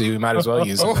Championship, so you might as well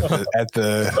use them at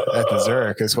the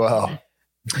Zurich as well.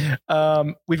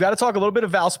 We've got to talk a little bit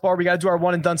of Valspar. We got to do our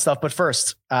one and done stuff. But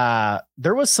first,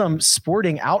 there was some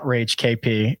sporting outrage,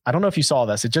 KP. I don't know if you saw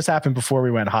this. It just happened before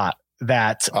we went hot.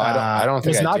 That I don't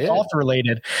think was not did. golf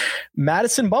related.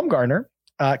 Madison Bumgarner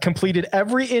completed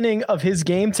every inning of his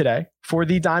game today for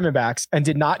the Diamondbacks and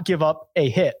did not give up a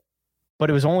hit,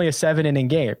 but it was only a 7-inning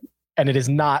game, and it is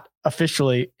not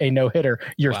officially a no-hitter.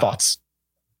 Your thoughts?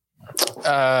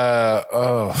 I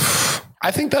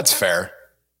think that's fair.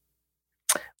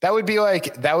 That would be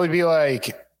like,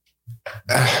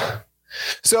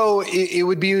 so it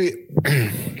would be,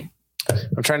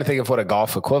 I'm trying to think of what a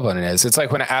golf equivalent is. It's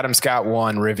like when Adam Scott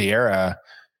won Riviera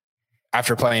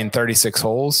after playing 36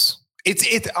 holes.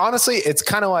 It's honestly, it's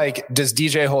kind of like, does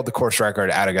DJ hold the course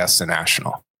record at Augusta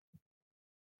National?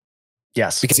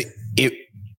 Yes. Because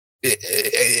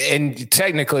and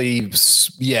technically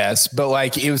yes, but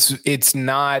like it's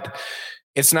not,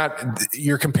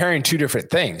 you're comparing 2 different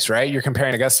things, right? You're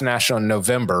comparing Augusta National in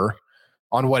November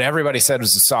on what everybody said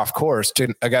was a soft course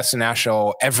to Augusta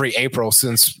National every April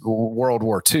since World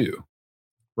War II.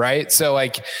 Right. So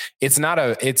like, it's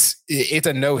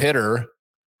a no hitter,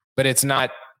 but it's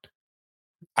not,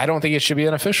 I don't think it should be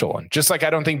an official one. Just like I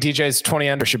don't think DJ's 20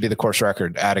 under should be the course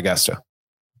record at Augusta.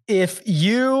 I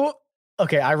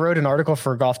wrote an article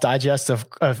for Golf Digest of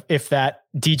if that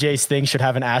DJ's thing should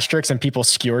have an asterisk, and people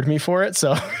skewered me for it.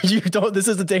 So this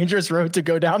is a dangerous road to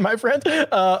go down, my friend.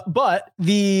 But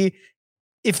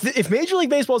if Major League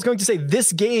Baseball is going to say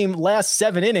this game lasts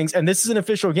 7 innings and this is an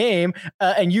official game,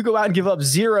 and you go out and give up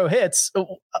 0 hits,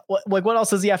 like what else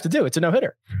does he have to do? It's a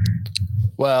no-hitter.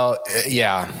 Well,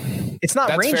 yeah, it's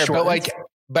not rain short.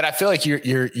 But I feel like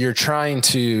you're trying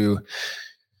to.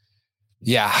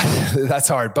 Yeah, that's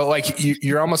hard. But like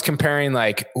you're almost comparing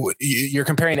you're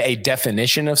comparing a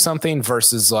definition of something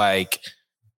versus like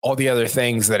all the other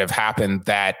things that have happened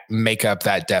that make up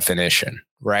that definition,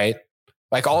 right?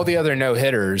 Like all the other no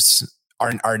hitters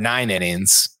are 9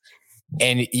 innings.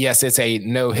 And yes, it's a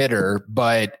no hitter,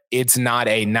 but it's not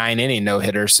a 9 inning no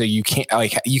hitter. So you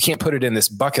can't put it in this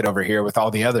bucket over here with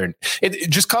all the other.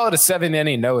 Just call it a 7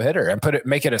 inning no hitter and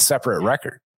make it a separate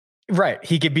record. Right.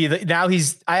 He could be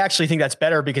I actually think that's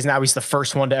better because now he's the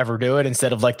first one to ever do it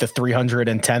instead of like the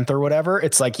 310th or whatever.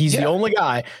 It's like he's the only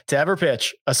guy to ever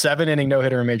pitch a 7 inning no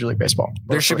hitter in Major League Baseball.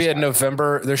 There should be a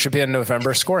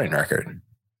November scoring record.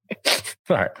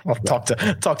 All right. I'll talk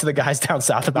to the guys down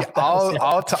south about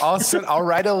that. I'll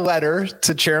write a letter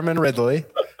to Chairman Ridley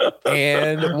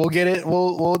and we'll get it.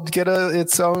 We'll get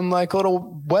its own like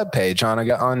little webpage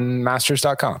on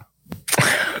masters.com.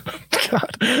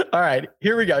 God. All right,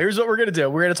 here we go. Here's what we're going to do.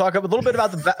 We're going to talk a little bit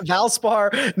about the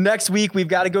Valspar next week. We've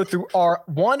got to go through our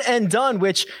one and done,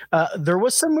 which there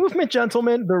was some movement,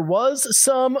 gentlemen. There was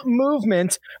some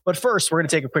movement. But first, we're going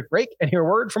to take a quick break and hear a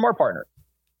word from our partner.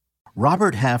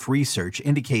 Robert Half research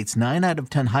indicates 9 out of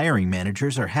 10 hiring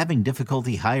managers are having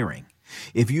difficulty hiring.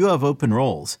 If you have open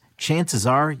roles, chances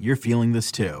are you're feeling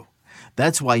this too.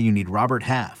 That's why you need Robert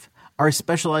Half. Our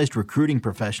specialized recruiting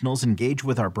professionals engage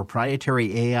with our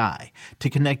proprietary AI to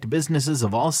connect businesses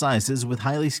of all sizes with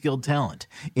highly skilled talent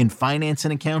in finance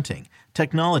and accounting,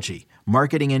 technology,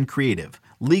 marketing and creative,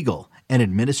 legal, and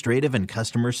administrative and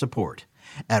customer support.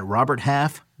 At Robert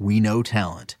Half, we know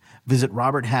talent. Visit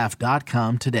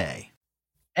roberthalf.com today.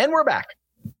 And we're back.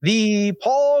 The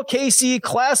Paul Casey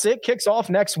Classic kicks off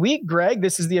next week, Greg.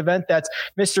 This is the event that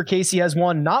Mr. Casey has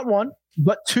won not one,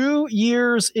 but 2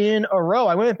 years in a row.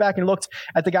 I went back and looked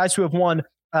at the guys who have won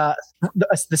the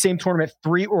same tournament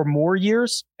 3 or more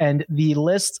years. And the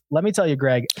list, let me tell you,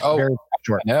 Greg, very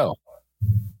short. No.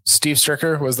 Steve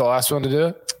Stricker was the last one to do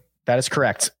it? That is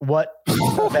correct. What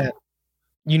event?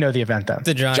 You know the event then.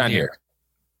 The John Deere.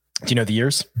 Do you know the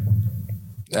years?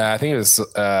 I think it was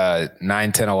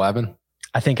 9, 10, 11.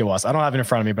 I think it was. I don't have it in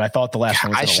front of me, but I thought the last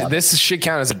one was this should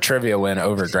count as a trivia win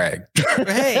over Greg.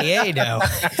 hey, no.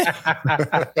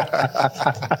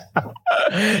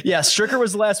 Yeah, Stricker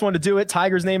was the last one to do it.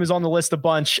 Tiger's name is on the list a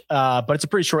bunch, but it's a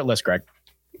pretty short list, Greg.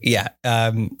 Yeah.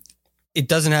 It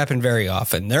doesn't happen very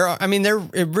often.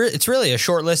 It's really a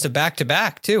short list of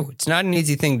back-to-back too. It's not an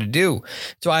easy thing to do.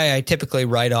 That's why I typically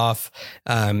write off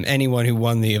anyone who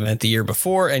won the event the year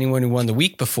before, anyone who won the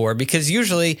week before, because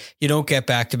usually you don't get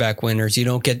back-to-back winners. You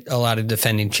don't get a lot of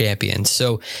defending champions.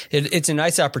 So it's a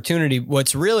nice opportunity.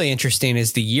 What's really interesting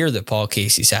is the year that Paul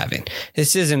Casey's having.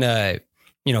 This isn't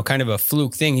kind of a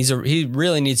fluke thing. He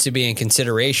really needs to be in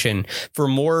consideration for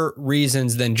more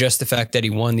reasons than just the fact that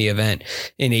he won the event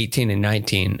in 18 and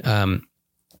 19.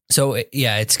 So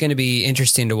yeah, it's going to be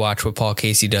interesting to watch what Paul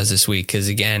Casey does this week. Cause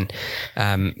again,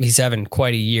 he's having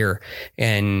quite a year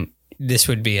and this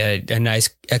would be a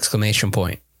nice exclamation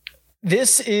point.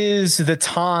 This is the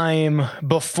time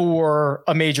before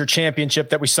a major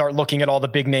championship that we start looking at all the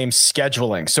big names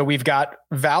scheduling. So we've got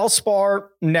Valspar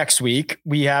next week.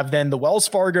 We have then the Wells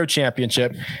Fargo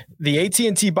Championship, the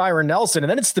AT&T Byron Nelson, and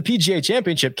then it's the PGA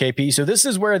Championship, KP. So this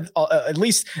is where at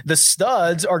least the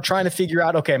studs are trying to figure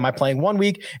out, okay, am I playing 1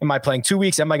 week? Am I playing 2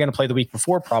 weeks? Am I going to play the week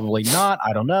before? Probably not.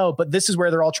 I don't know. But this is where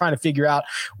they're all trying to figure out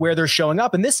where they're showing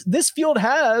up. And this field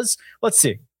has, let's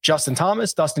see, Justin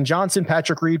Thomas, Dustin Johnson,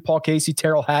 Patrick Reed, Paul Casey,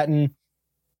 Terrell Hatton,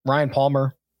 Ryan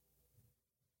Palmer.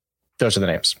 Those are the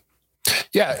names.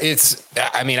 Yeah,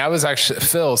 I was actually,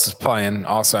 Phil's playing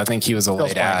also. I think he was a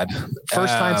late ad.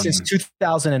 First time since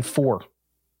 2004.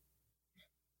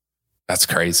 That's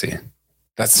crazy.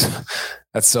 That's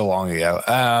so long ago.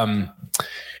 I've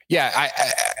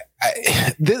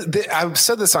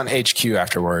said this on HQ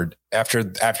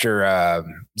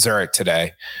after Zurich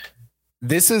today.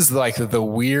 This is like the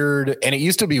weird, and it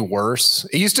used to be worse.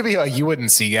 It used to be like you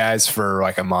wouldn't see guys for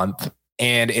like a month,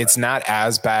 and it's not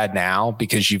as bad now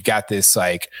because you've got this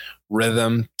like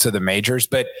rhythm to the majors.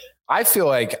 But I feel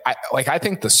like I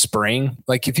think the spring,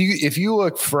 like if you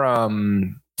look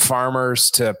from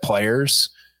farmers to players,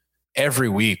 every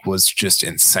week was just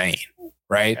insane,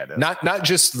 right? Not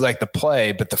just like the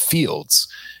play, but the fields.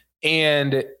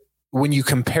 And when you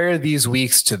compare these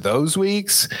weeks to those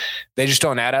weeks, they just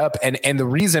don't add up. And the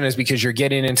reason is because you're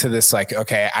getting into this, like,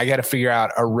 okay, I got to figure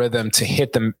out a rhythm to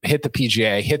hit the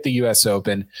PGA, hit the US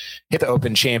Open, hit the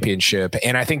Open Championship.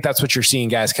 And I think that's what you're seeing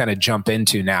guys kind of jump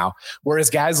into now. Whereas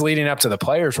guys leading up to the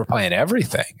Players were playing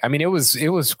everything. I mean, it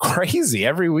was crazy.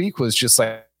 Every week was just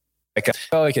like a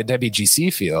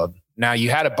WGC field. Now you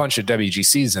had a bunch of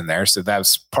WGCs in there, so that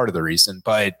was part of the reason.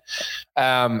 But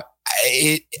I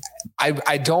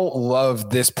don't love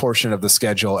this portion of the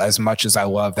schedule as much as I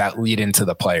love that lead into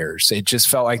the Players. It just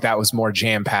felt like that was more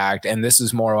jam packed, and this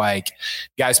is more like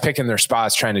guys picking their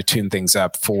spots, trying to tune things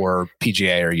up for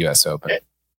PGA or US Open.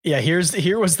 Yeah,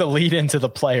 here was the lead into the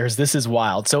Players. This is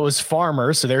wild. So it was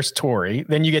Farmers. So there's Torrey.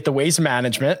 Then you get the Waste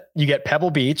Management. You get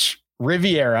Pebble Beach,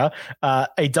 Riviera, a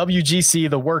WGC,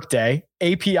 the Workday,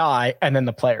 API, and then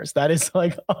the Players. That is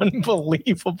like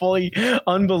unbelievably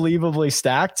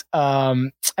stacked.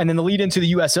 And then the lead into the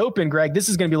US Open, Greg, this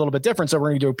is going to be a little bit different. So we're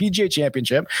going to do a PGA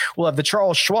Championship. We'll have the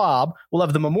Charles Schwab. We'll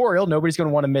have the Memorial. Nobody's going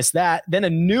to want to miss that. Then a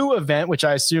new event, which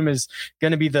I assume is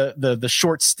going to be the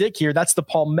short stick here. That's the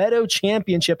Palmetto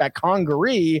Championship at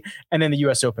Congaree, and then the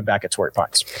US Open back at Torrey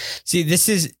Pines. See, this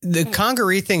is the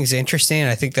Congaree thing is interesting.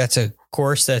 I think that's a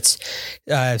course that's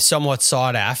somewhat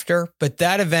sought after, but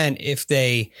that event, if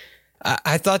I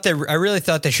really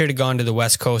thought they should have gone to the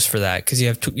West Coast for that, because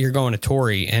you're going to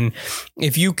Torrey, and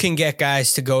if you can get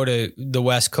guys to go to the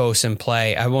West Coast and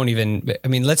play,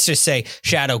 let's just say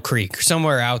Shadow Creek,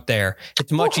 somewhere out there.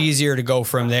 It's much easier to go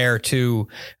from there to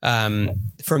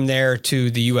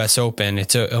the US Open.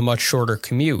 It's a much shorter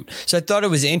commute. So I thought it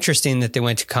was interesting that they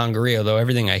went to Congaree, although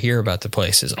everything I hear about the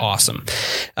place is awesome.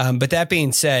 But that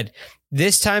being said,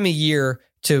 this time of year,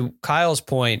 to Kyle's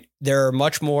point, there are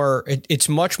much more. It's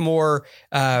much more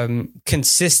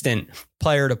consistent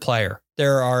player to player.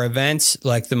 There are events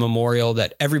like the Memorial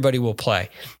that everybody will play,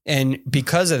 and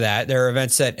because of that, there are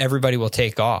events that everybody will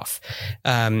take off,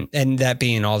 and that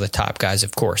being all the top guys,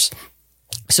 of course.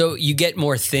 So you get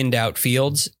more thinned out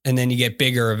fields, and then you get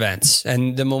bigger events,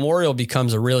 and the Memorial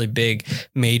becomes a really big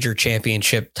major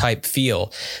championship type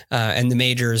feel. And the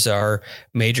majors are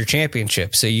major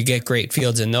championships. So you get great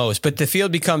fields in those, but the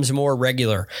field becomes more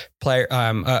regular player,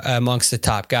 amongst the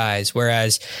top guys.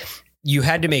 Whereas you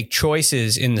had to make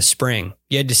choices in the spring.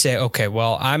 You had to say, okay,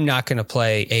 well, I'm not going to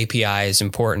play API as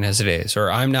important as it is,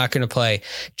 or I'm not going to play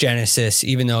Genesis,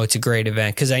 even though it's a great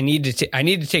event, because I need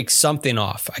to take something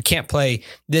off. I can't play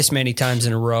this many times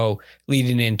in a row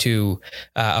leading into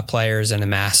a Players and a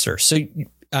Masters. So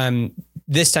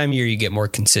this time of year, you get more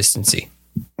consistency.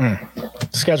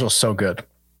 Schedule's so good.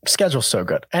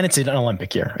 And it's an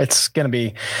Olympic year. It's going to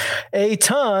be a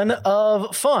ton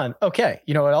of fun. Okay.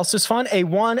 You know what else is fun? A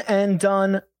one and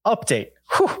done update.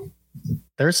 Whew.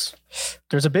 There's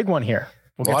a big one here.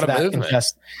 We'll get to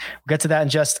that in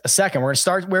just a second. We're going to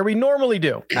start where we normally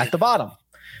do, at the bottom,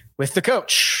 with the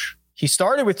coach. He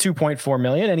started with 2.4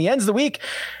 million and he ends the week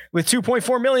with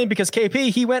 2.4 million because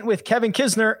KP, he went with Kevin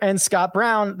Kisner and Scott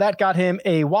Brown. That got him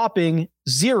a whopping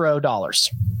 $0.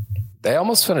 They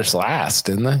almost finished last,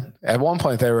 didn't they? At one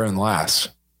point, they were in last.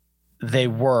 They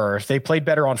were. They played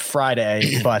better on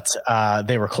Friday, but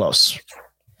they were close.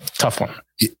 Tough one.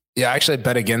 Yeah, I actually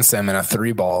bet against them in a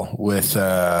 3-ball with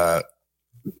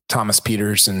Thomas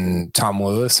Peters and Tom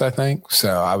Lewis, I think.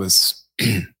 So I was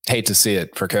hate to see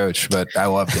it for Coach, but I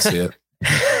love to see it.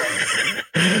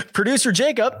 Producer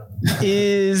Jacob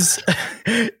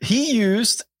he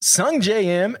used Sung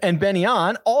J.M. and Benny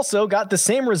On, also got the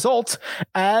same result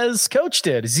as Coach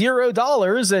did,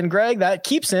 $0. And Greg, that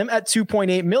keeps him at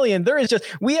 2.8 million.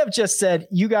 We have just said,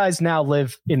 you guys now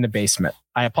live in the basement.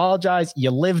 I apologize.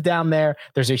 You live down there.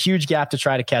 There's a huge gap to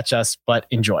try to catch us, but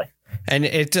enjoy. And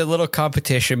it's a little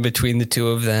competition between the two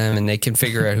of them, and they can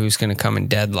figure out who's going to come in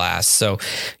dead last. So,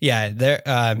 yeah,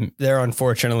 they're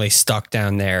unfortunately stuck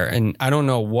down there, and I don't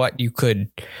know what you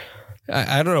could.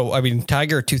 I don't know. I mean,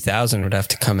 Tiger 2000 would have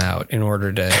to come out in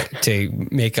order to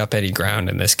make up any ground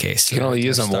in this case. You can only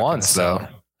use them once, though.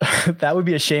 That would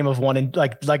be a shame of one and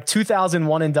like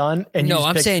 2001 and done. And no,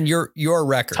 I'm saying your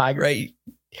record, Tiger, right?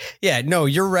 Yeah, no,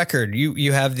 your record.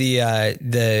 You have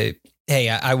the hey,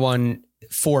 I won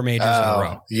 4 majors in a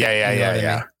row.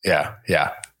 Yeah.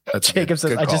 That's Jacob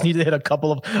says, I just need to hit a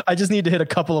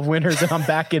couple of winners and I'm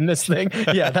back in this thing.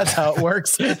 Yeah, that's how it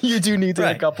works. You do need to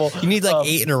hit a couple. You need like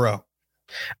 8 in a row.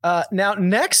 Now,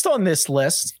 next on this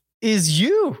list is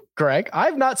you, Greg.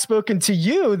 I've not spoken to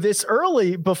you this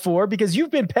early before because you've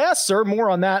been past, sir. More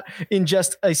on that in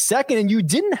just a second. And you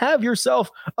didn't have yourself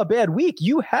a bad week.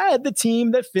 You had the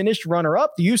team that finished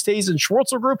runner-up, the Ustays and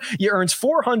Schwartzel group. You earned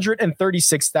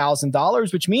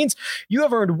 $436,000, which means you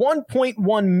have earned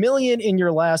 $1.1 million in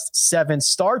your last 7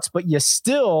 starts, but you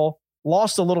still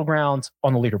lost a little ground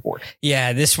on the leaderboard.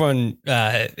 Yeah, this one,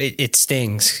 it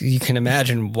stings. You can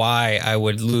imagine why I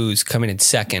would lose coming in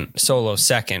solo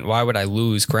second. Why would I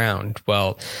lose ground?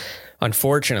 Well,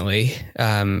 unfortunately,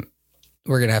 we're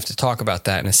going to have to talk about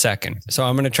that in a second. So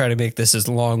I'm going to try to make this as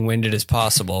long-winded as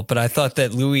possible. But I thought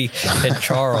that Louis and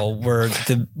Charles were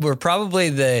probably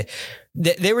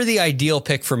they were the ideal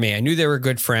pick for me. I knew they were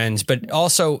good friends, but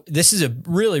also this is a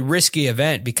really risky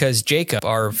event because Jacob,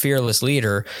 our fearless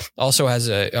leader, also has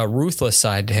a ruthless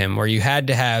side to him where you had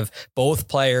to have both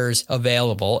players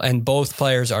available, and both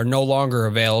players are no longer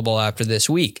available after this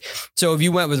week. So if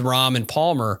you went with Rahm and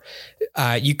Palmer,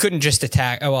 you couldn't just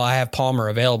attack, oh, well, I have Palmer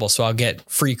available, so I'll get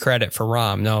free credit for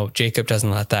Rahm. No, Jacob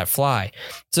doesn't let that fly.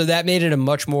 So that made it a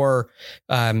much more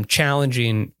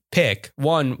challenging pick.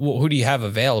 One, who do you have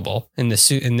available in this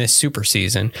super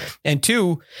season? And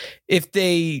two, if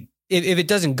it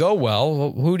doesn't go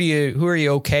well, who are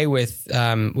you okay with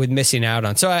missing out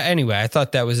on? So anyway, I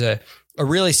thought that was a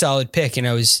really solid pick, and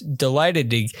I was delighted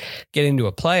to get into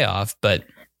a playoff, but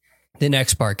the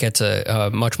next part gets a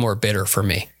much more bitter for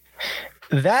me.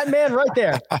 That man right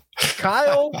there,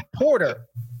 Kyle Porter,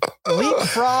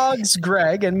 leapfrogs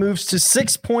Greg and moves to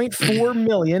 6.4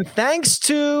 million thanks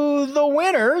to the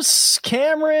winners,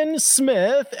 Cameron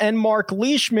Smith and Mark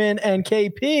Leishman and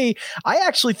KP. I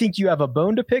actually think you have a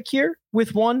bone to pick here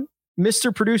with one,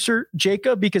 Mr. Producer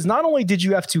Jacob, because not only did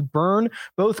you have to burn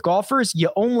both golfers, you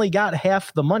only got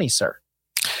half the money, sir.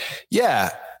 Yeah,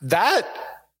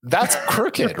 that's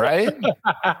crooked, right?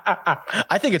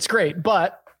 I think it's great,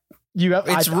 but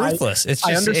it's ruthless. It's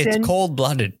cold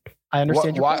blooded. I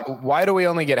understand. Why do we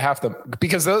only get half the?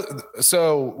 Because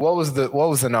so what was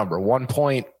the number?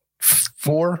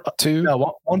 1.42?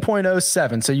 No,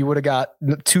 1.07. So you would have got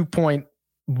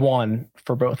 2.1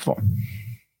 for both of them.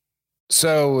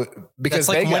 So because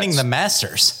that's like winning the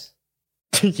Masters.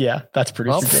 Yeah, that's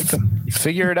pretty Jacob.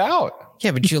 Figure it out.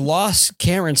 Yeah, but you lost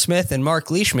Cameron Smith and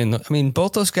Mark Leishman. I mean,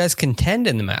 both those guys contend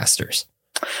in the Masters.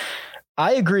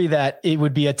 I agree that it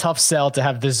would be a tough sell to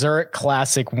have the Zurich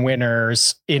Classic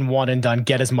winners in one and done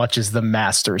get as much as the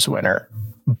Masters winner.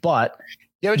 But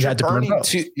yeah, but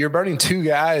you're burning two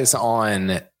guys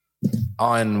on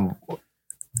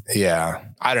yeah,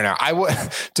 I don't know.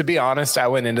 To be honest, I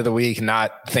went into the week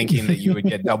not thinking that you would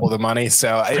get double the money.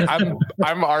 So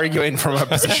I'm arguing from a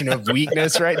position of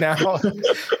weakness right now.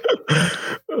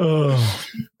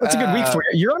 That's a good week for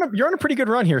you. You're on a pretty good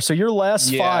run here. So your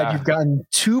last 5, you've gotten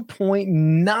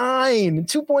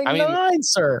 2.9,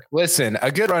 sir. Listen,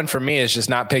 a good run for me is just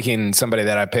not picking somebody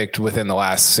that I picked within the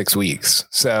last 6 weeks.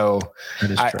 So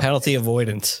penalty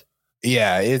avoidance.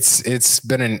 Yeah, it's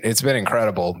been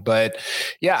incredible. But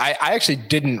yeah, I actually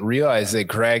didn't realize that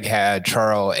Greg had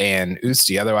Charles and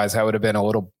Usti. Otherwise I would have been a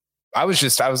little, I was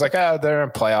like, they're in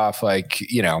a playoff, like,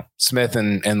 Smith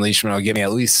and Leishman will give me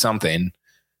at least something.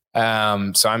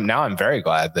 So I'm very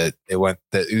glad that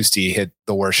that Usti hit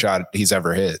the worst shot he's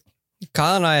ever hit.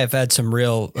 Kyle and I have had some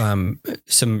real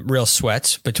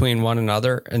sweats between one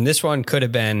another. And this one could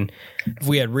have been, if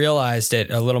we had realized it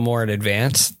a little more in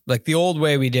advance, like the old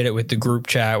way we did it with the group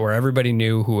chat where everybody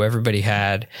knew who everybody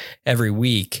had every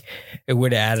week, it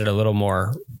would have added a little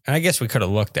more. And I guess we could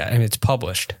have looked at it. I mean, it's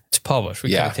published. We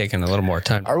could have taken a little more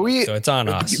time. So it's on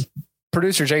us.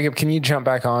 Producer Jacob, can you jump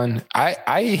back on?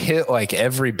 I hit like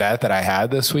every bet that I had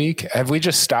this week. Have we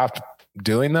just stopped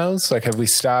doing those? Like, have we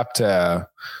stopped,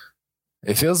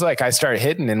 it feels like I started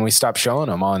hitting and we stopped showing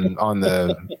them on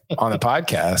the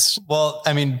podcast. Well,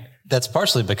 I mean, that's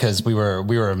partially because we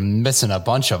were missing a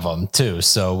bunch of them too.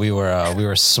 So we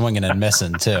were swinging and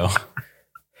missing too.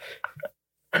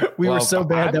 We were so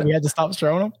bad that we had to stop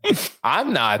showing them.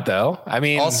 I'm not though. I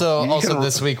mean, also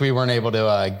this week we weren't able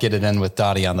to get it in with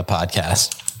Dottie on the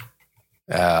podcast.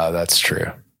 Oh, that's true.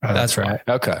 That's right.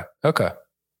 Okay.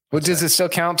 Well, does it still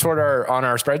count toward on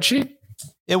our spreadsheet?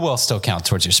 It will still count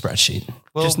towards your spreadsheet.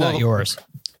 Just not yours.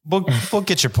 We'll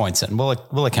get your points in.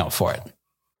 We'll account for it.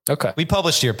 Okay. We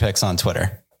published your picks on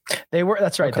Twitter.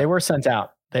 That's right. Okay. They were sent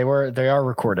out. They are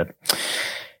recorded.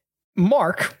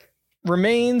 Mark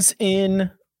remains in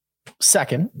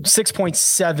second,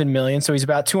 6.7 million. So he's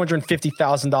about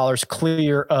 $250,000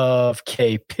 clear of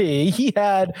KP. He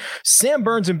had Sam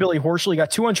Burns and Billy Horschel. He got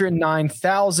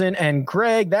 209,000. And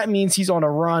Greg, that means he's on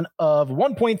a run of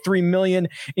 1.3 million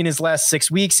in his last 6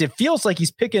 weeks. It feels like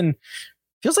he's picking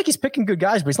Feels like he's picking good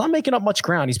guys, but he's not making up much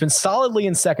ground. He's been solidly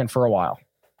in second for a while.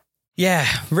 Yeah,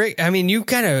 Rick, I mean, you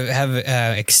kind of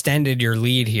have extended your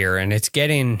lead here, and it's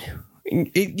getting,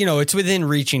 it's within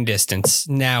reaching distance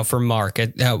now for Mark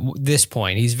at this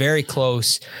point. He's very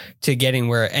close to getting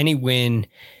where any win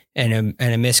and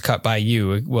a miscut by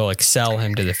you will excel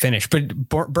him to the finish. But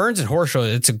Burns and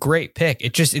Horschel, it's a great pick.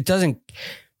 It doesn't,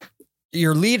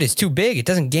 your lead is too big. It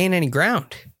doesn't gain any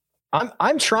ground.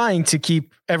 I'm trying to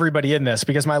keep everybody in this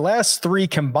because my last three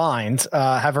combined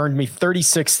have earned me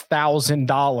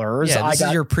 $36,000. Yeah, this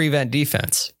is your prevent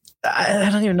defense. I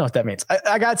don't even know what that means.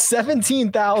 I got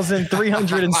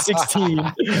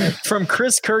 17,316 from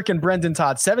Chris Kirk and Brendan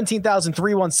Todd.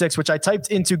 17,316, which I typed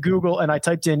into Google and I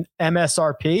typed in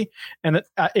MSRP, and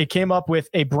it came up with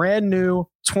a brand new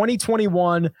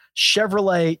 2021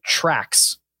 Chevrolet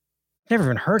Trax. Never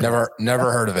even heard of it.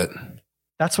 Never heard of it.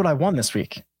 This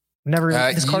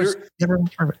car's never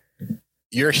heard of it.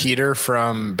 Your heater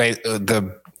from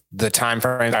the time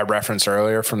frame I referenced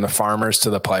earlier, from the farmers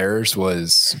to the players,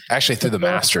 was actually through the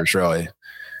Masters. Really,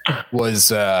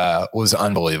 was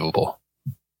unbelievable.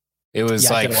 It was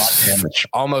like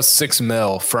almost $6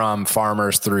 million from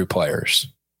farmers through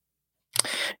players.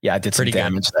 Yeah, I did some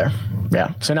damage there.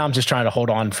 Yeah, so now I'm just trying to hold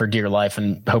on for dear life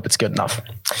and hope it's good enough.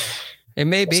 It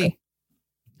may be.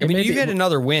 I mean, you get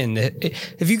another win.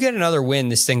 If you get another win,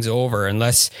 this thing's over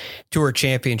unless Tour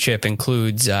Championship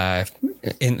includes,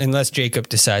 unless Jacob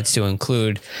decides to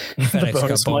include FedEx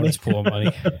Cup bonus pool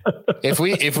money. If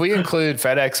we include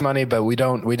FedEx money, but we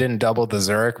didn't double the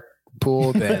Zurich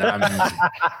pool, then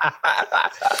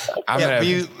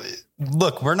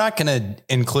Look, we're not going to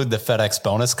include the FedEx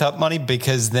bonus cup money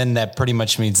because then that pretty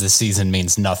much means the season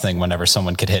means nothing whenever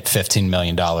someone could hit $15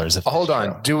 million. Hold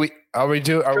on. Do we include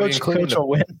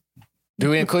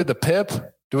the PIP?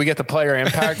 Do we get the player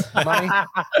impact money?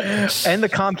 And the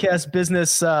Comcast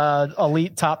Business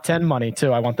Elite Top 10 money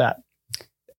too. I want that.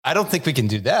 I don't think we can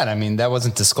do that. I mean, that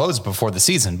wasn't disclosed before the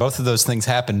season. Both of those things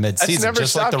happened mid-season,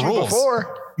 just like the rules.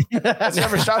 That's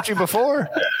never stopped you before.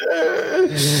 Are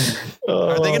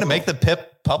they going to make the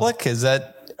PIP public? Are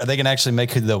they going to actually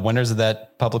make the winners of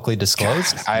that publicly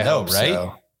disclosed? I hope right?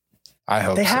 So. I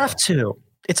hope they have to.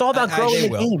 It's all about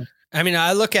growing the game. I mean,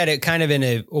 I look at it kind of in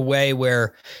a way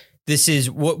where this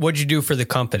is what'd you do for the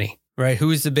company, right?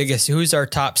 Who's the biggest, who's our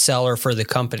top seller for the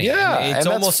company? Yeah. I mean, it's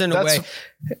almost in a way.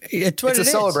 It's a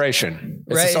celebration.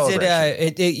 Right.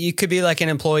 It could be like an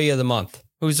employee of the month.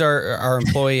 Who's our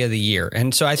employee of the year?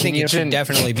 And so I think it should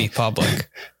definitely be public.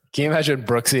 Can you imagine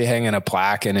Brooksy hanging a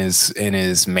plaque in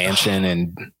his mansion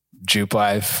and Jupe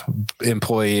Life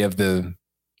employee of the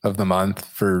month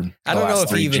for the last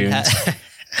 3 Junes?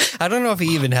 I don't know if he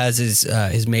even has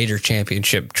his major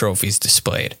championship trophies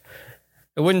displayed.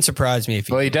 It wouldn't surprise me if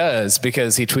he. Well, he does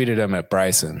because he tweeted them at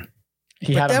Bryson.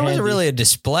 But that wasn't really a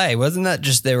display. Wasn't that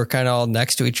just they were kind of all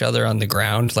next to each other on the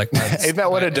ground? Like, isn't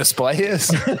that what a display is?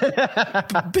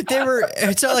 But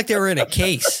it's not like they were in a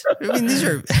case. I mean, these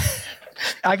are.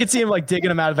 I could see him like digging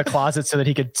them out of the closet so that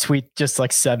he could tweet, just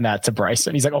like send that to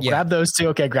Bryson. He's like, grab those two.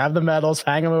 Okay, grab the medals,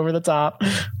 hang them over the top.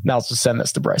 Now let's just send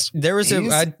this to Bryson. There was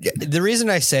the reason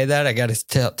I say that, I got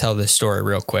to tell this story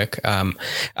real quick.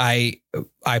 I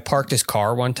parked his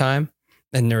car one time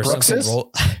and there was something.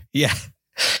 Yeah.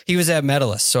 He was at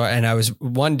Medalist. And I was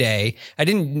one day, I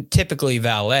didn't typically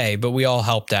valet, but we all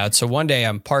helped out. So one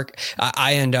day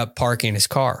I end up parking his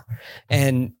car,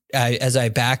 and as I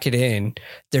back it in,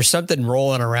 there's something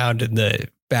rolling around in the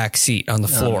back seat on the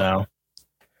floor. No.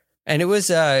 And it was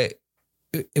a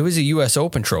US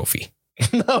Open trophy.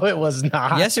 No, it was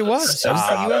not. Yes, it was. It was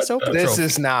the US Open trophy. This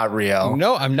is not real.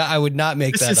 No, I'm not. I would not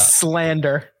make that up. This is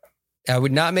slander. I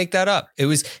would not make that up. It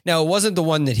wasn't the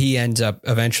one that he ends up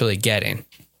eventually getting.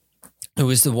 It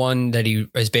was the one that he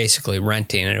was basically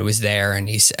renting, and it was there, and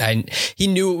he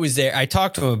knew it was there. I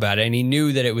talked to him about it, and he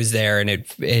knew that it was there, and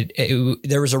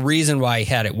there was a reason why he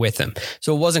had it with him.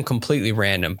 So it wasn't completely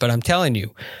random, but I'm telling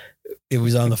you, it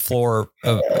was on the floor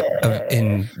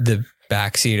in the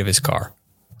back seat of his car.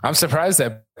 I'm surprised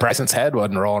that Bryson's head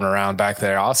wasn't rolling around back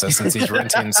there also, since he's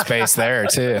renting space there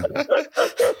too.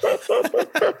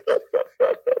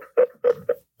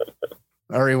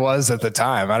 Or he was at the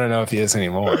time. I don't know if he is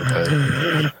anymore.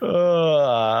 But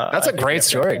that's a great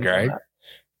story, Greg.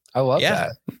 I love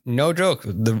that. No joke.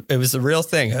 It was the real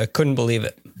thing. I couldn't believe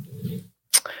it.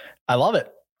 I love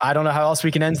it. I don't know how else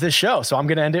we can end this show, so I'm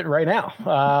going to end it right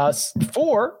now.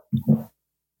 For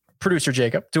producer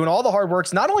Jacob, doing all the hard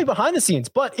works, not only behind the scenes,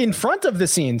 but in front of the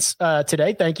scenes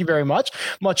today. Thank you very much.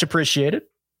 Much appreciated.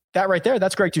 That right there,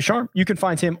 that's Greg Ducharme. You can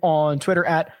find him on Twitter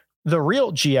at The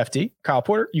Real GFD, Kyle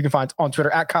Porter. You can find on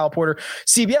Twitter at Kyle Porter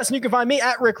CBS, and you can find me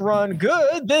at Rick Run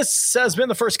Good. This has been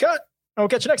The First Cut. And we'll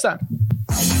catch you next time.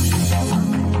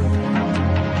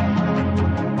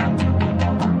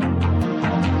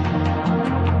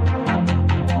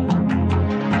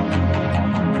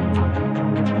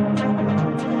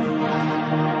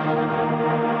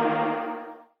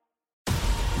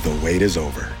 The wait is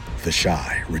over. The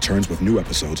Chi returns with new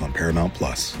episodes on Paramount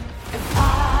Plus.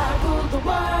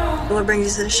 What brings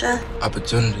you to the Chi?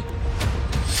 Opportunity.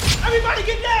 Everybody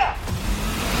get down!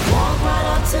 Walk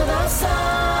right up to the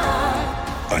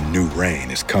side. A new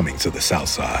reign is coming to the South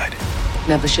Side.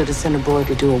 Never should have sent a boy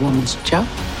to do a woman's job.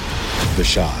 The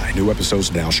Chi. New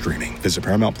episodes now streaming. Visit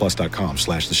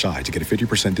ParamountPlus.com/The Chi to get a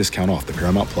 50% discount off the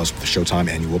Paramount Plus with the Showtime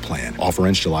annual plan. Offer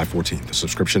ends July 14th. The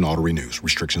subscription auto renews.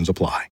 Restrictions apply.